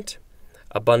abundant,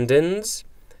 abundans,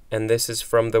 and this is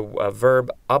from the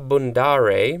verb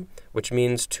abundare, which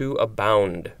means to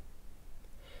abound.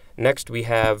 Next we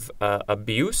have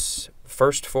abuse,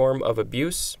 first form of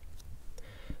abuse.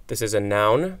 This is a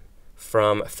noun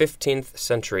from 15th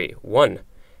century. 1.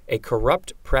 A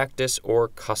corrupt practice or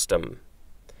custom.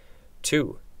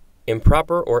 2.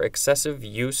 Improper or excessive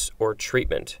use or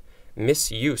treatment.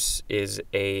 Misuse is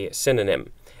a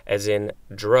synonym, as in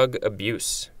drug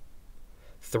abuse.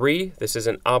 3. This is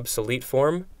an obsolete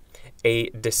form.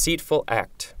 A deceitful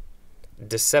act.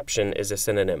 Deception is a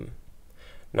synonym.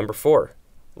 Number 4.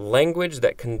 Language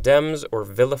that condemns or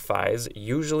vilifies,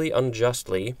 usually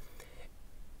unjustly,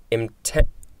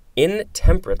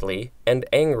 intemperately, and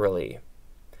angrily.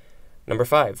 Number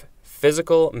 5.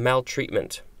 Physical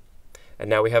maltreatment. And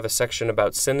now we have a section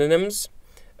about synonyms.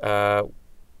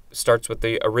 Starts with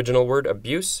the original word,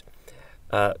 abuse.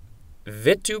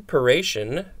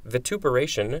 Vituperation,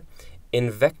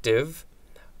 invective,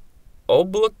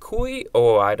 obloquy,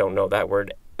 I don't know that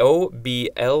word, O-B-L-O-Q-U-Y,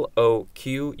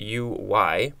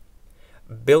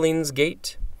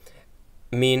 Billingsgate,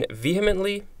 mean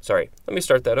vehemently, let me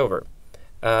start that over.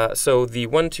 So the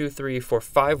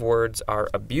 5 words are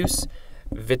abuse,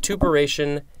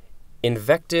 vituperation,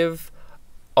 invective,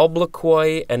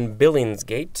 obloquy, and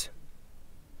Billingsgate.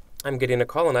 I'm getting a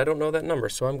call and I don't know that number,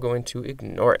 so I'm going to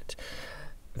ignore it.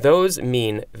 Those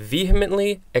mean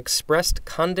vehemently expressed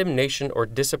condemnation or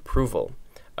disapproval.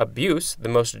 Abuse, the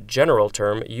most general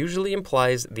term, usually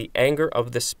implies the anger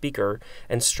of the speaker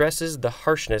and stresses the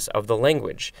harshness of the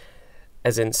language,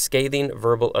 as in scathing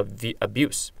verbal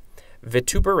abuse.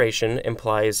 Vituperation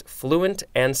implies fluent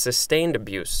and sustained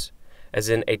abuse, as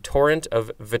in a torrent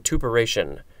of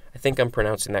vituperation. I think I'm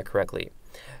pronouncing that correctly.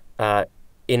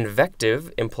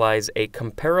 Invective implies a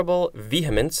comparable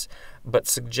vehemence, but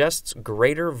suggests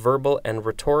greater verbal and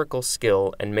rhetorical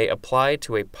skill and may apply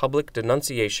to a public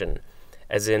denunciation,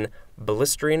 as in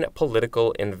blistering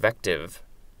political invective.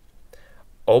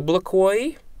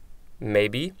 Obloquy,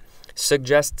 maybe,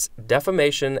 suggests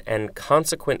defamation and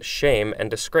consequent shame and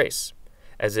disgrace,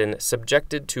 as in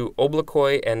subjected to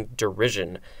obloquy and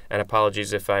derision. And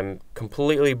apologies if I'm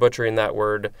completely butchering that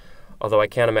word, although I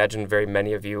can't imagine very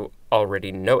many of you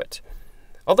already know it.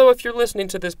 Although if you're listening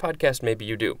to this podcast, maybe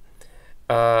you do.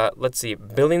 Let's see.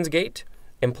 Billingsgate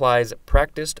implies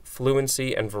practiced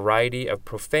fluency and variety of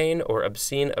profane or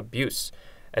obscene abuse,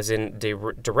 as in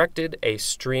directed a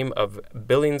stream of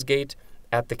Billingsgate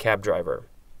at the cab driver.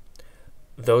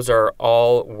 Those are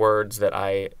all words that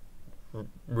I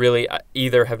really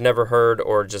either have never heard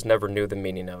or just never knew the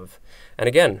meaning of. And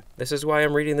again, this is why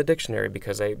I'm reading the dictionary,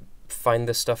 because I find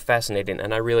this stuff fascinating,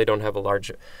 and I really don't have a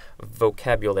large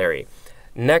vocabulary.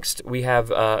 Next, we have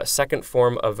a second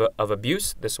form of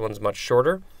abuse. This one's much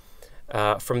shorter.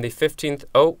 from the 15th.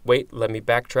 Oh, wait, let me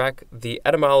backtrack. The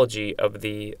etymology of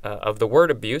the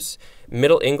word abuse,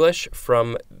 Middle English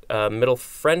from Middle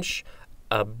French,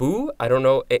 abus, I don't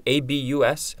know,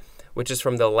 abus, which is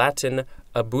from the Latin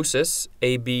abusus,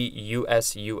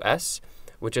 abusus,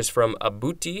 which is from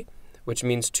abuti, which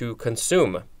means to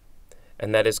consume.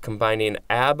 And that is combining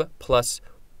ab plus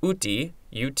uti,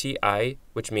 uti,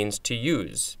 which means to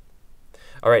use.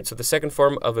 All right, so the second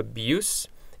form of abuse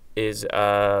is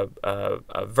a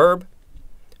verb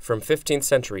from 15th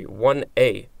century,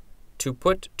 1a, to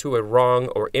put to a wrong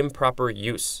or improper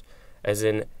use, as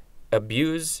in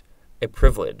abuse a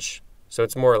privilege. So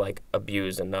it's more like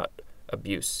abuse and not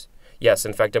abuse. Yes,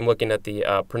 in fact, I'm looking at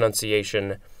the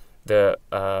pronunciation. The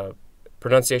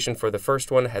pronunciation for the first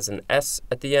one has an S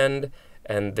at the end,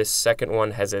 and this second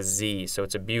one has a Z, so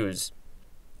it's abuse.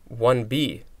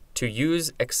 1b, to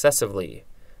use excessively,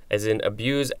 as in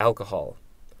abuse alcohol.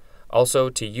 Also,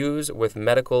 to use with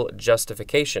medical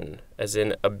justification, as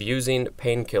in abusing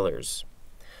painkillers.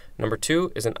 Number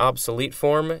 2 is an obsolete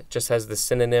form, just has the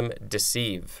synonym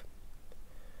deceive.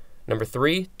 Number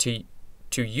 3, to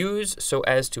use so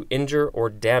as to injure or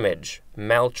damage,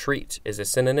 maltreat is a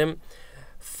synonym.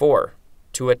 4,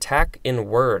 to attack in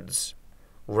words,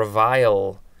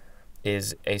 revile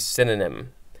is a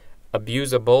synonym.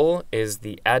 Abusable is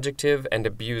the adjective and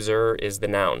abuser is the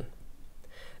noun.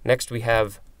 Next we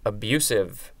have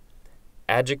abusive,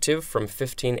 adjective from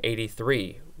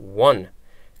 1583. 1,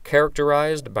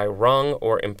 characterized by wrong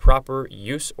or improper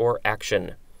use or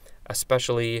action,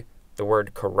 especially the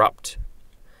word corrupt,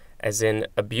 as in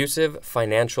abusive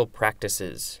financial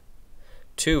practices.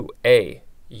 2a,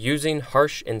 using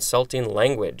harsh, insulting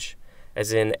language,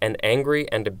 as in an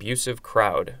angry and abusive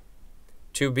crowd.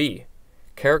 2b,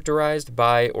 characterized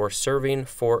by or serving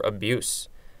for abuse,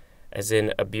 as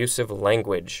in abusive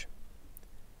language.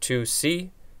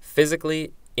 2c,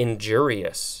 physically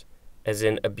injurious, as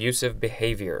in abusive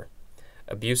behavior.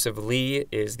 Abusively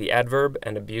is the adverb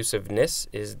and abusiveness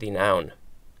is the noun.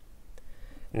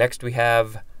 Next we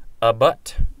have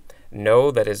abut.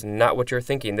 No, that is not what you're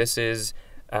thinking. This is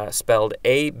spelled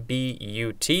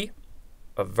A-B-U-T,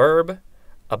 a verb.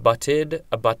 Abutted,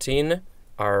 abutting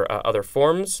are other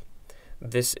forms.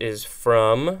 This is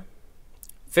from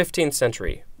 15th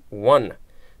century. 1,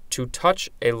 to touch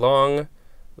along,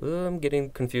 I'm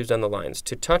getting confused on the lines,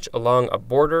 to touch along a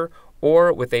border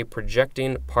or with a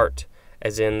projecting part,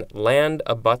 as in land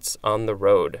abuts on the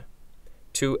road.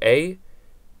 2a,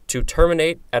 to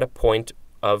terminate at a point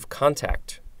of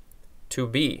contact.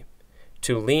 2b,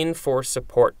 to lean for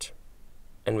support.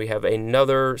 And we have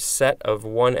another set of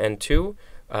 1 and 2.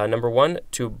 Number 1,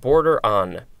 to border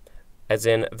on, as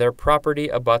in their property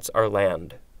abuts our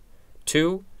land.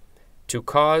 2, to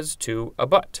cause to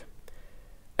abut.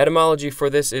 Etymology for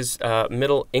this is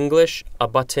Middle English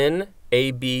abutten,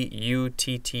 A-B-U-T-T-E-N,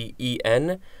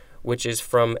 which is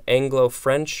from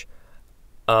Anglo-French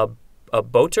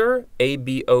aboter,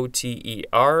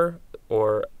 A-B-O-T-E-R,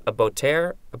 or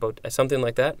aboter, something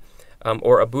like that,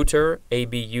 or abuter,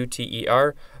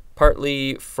 A-B-U-T-E-R,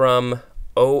 partly from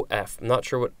O-F. I'm not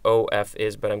sure what O-F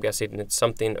is, but I'm guessing it's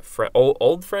something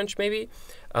Old French, maybe?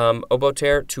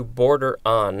 Oboter, to border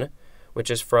on, which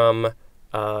is from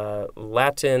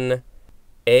Latin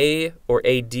A or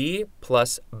AD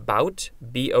plus bout,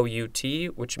 B-O-U-T,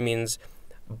 which means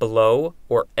below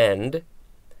or end.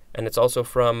 And it's also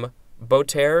from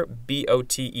boter,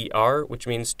 B-O-T-E-R, which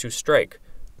means to strike.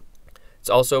 It's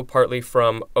also partly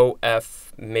from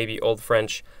O-F, maybe Old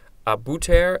French,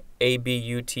 abuter,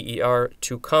 A-B-U-T-E-R,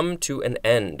 to come to an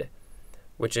end,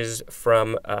 which is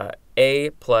from A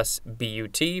plus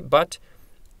B-U-T, but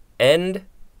end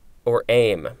or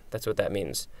aim. That's what that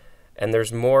means. And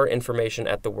there's more information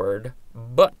at the word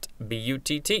but,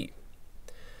 B-U-T-T.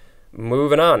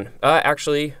 Moving on.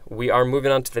 Actually, we are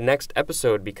moving on to the next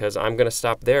episode because I'm going to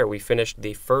stop there. We finished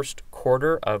the first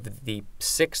quarter of the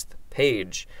 6th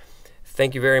page.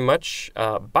 Thank you very much.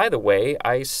 By the way,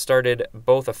 I started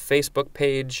both a Facebook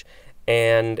page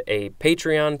and a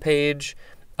Patreon page.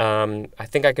 I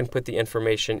think I can put the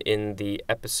information in the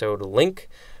episode link,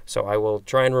 so I will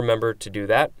try and remember to do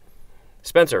that.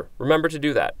 Spencer, remember to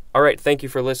do that. All right, thank you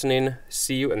for listening.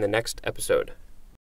 See you in the next episode.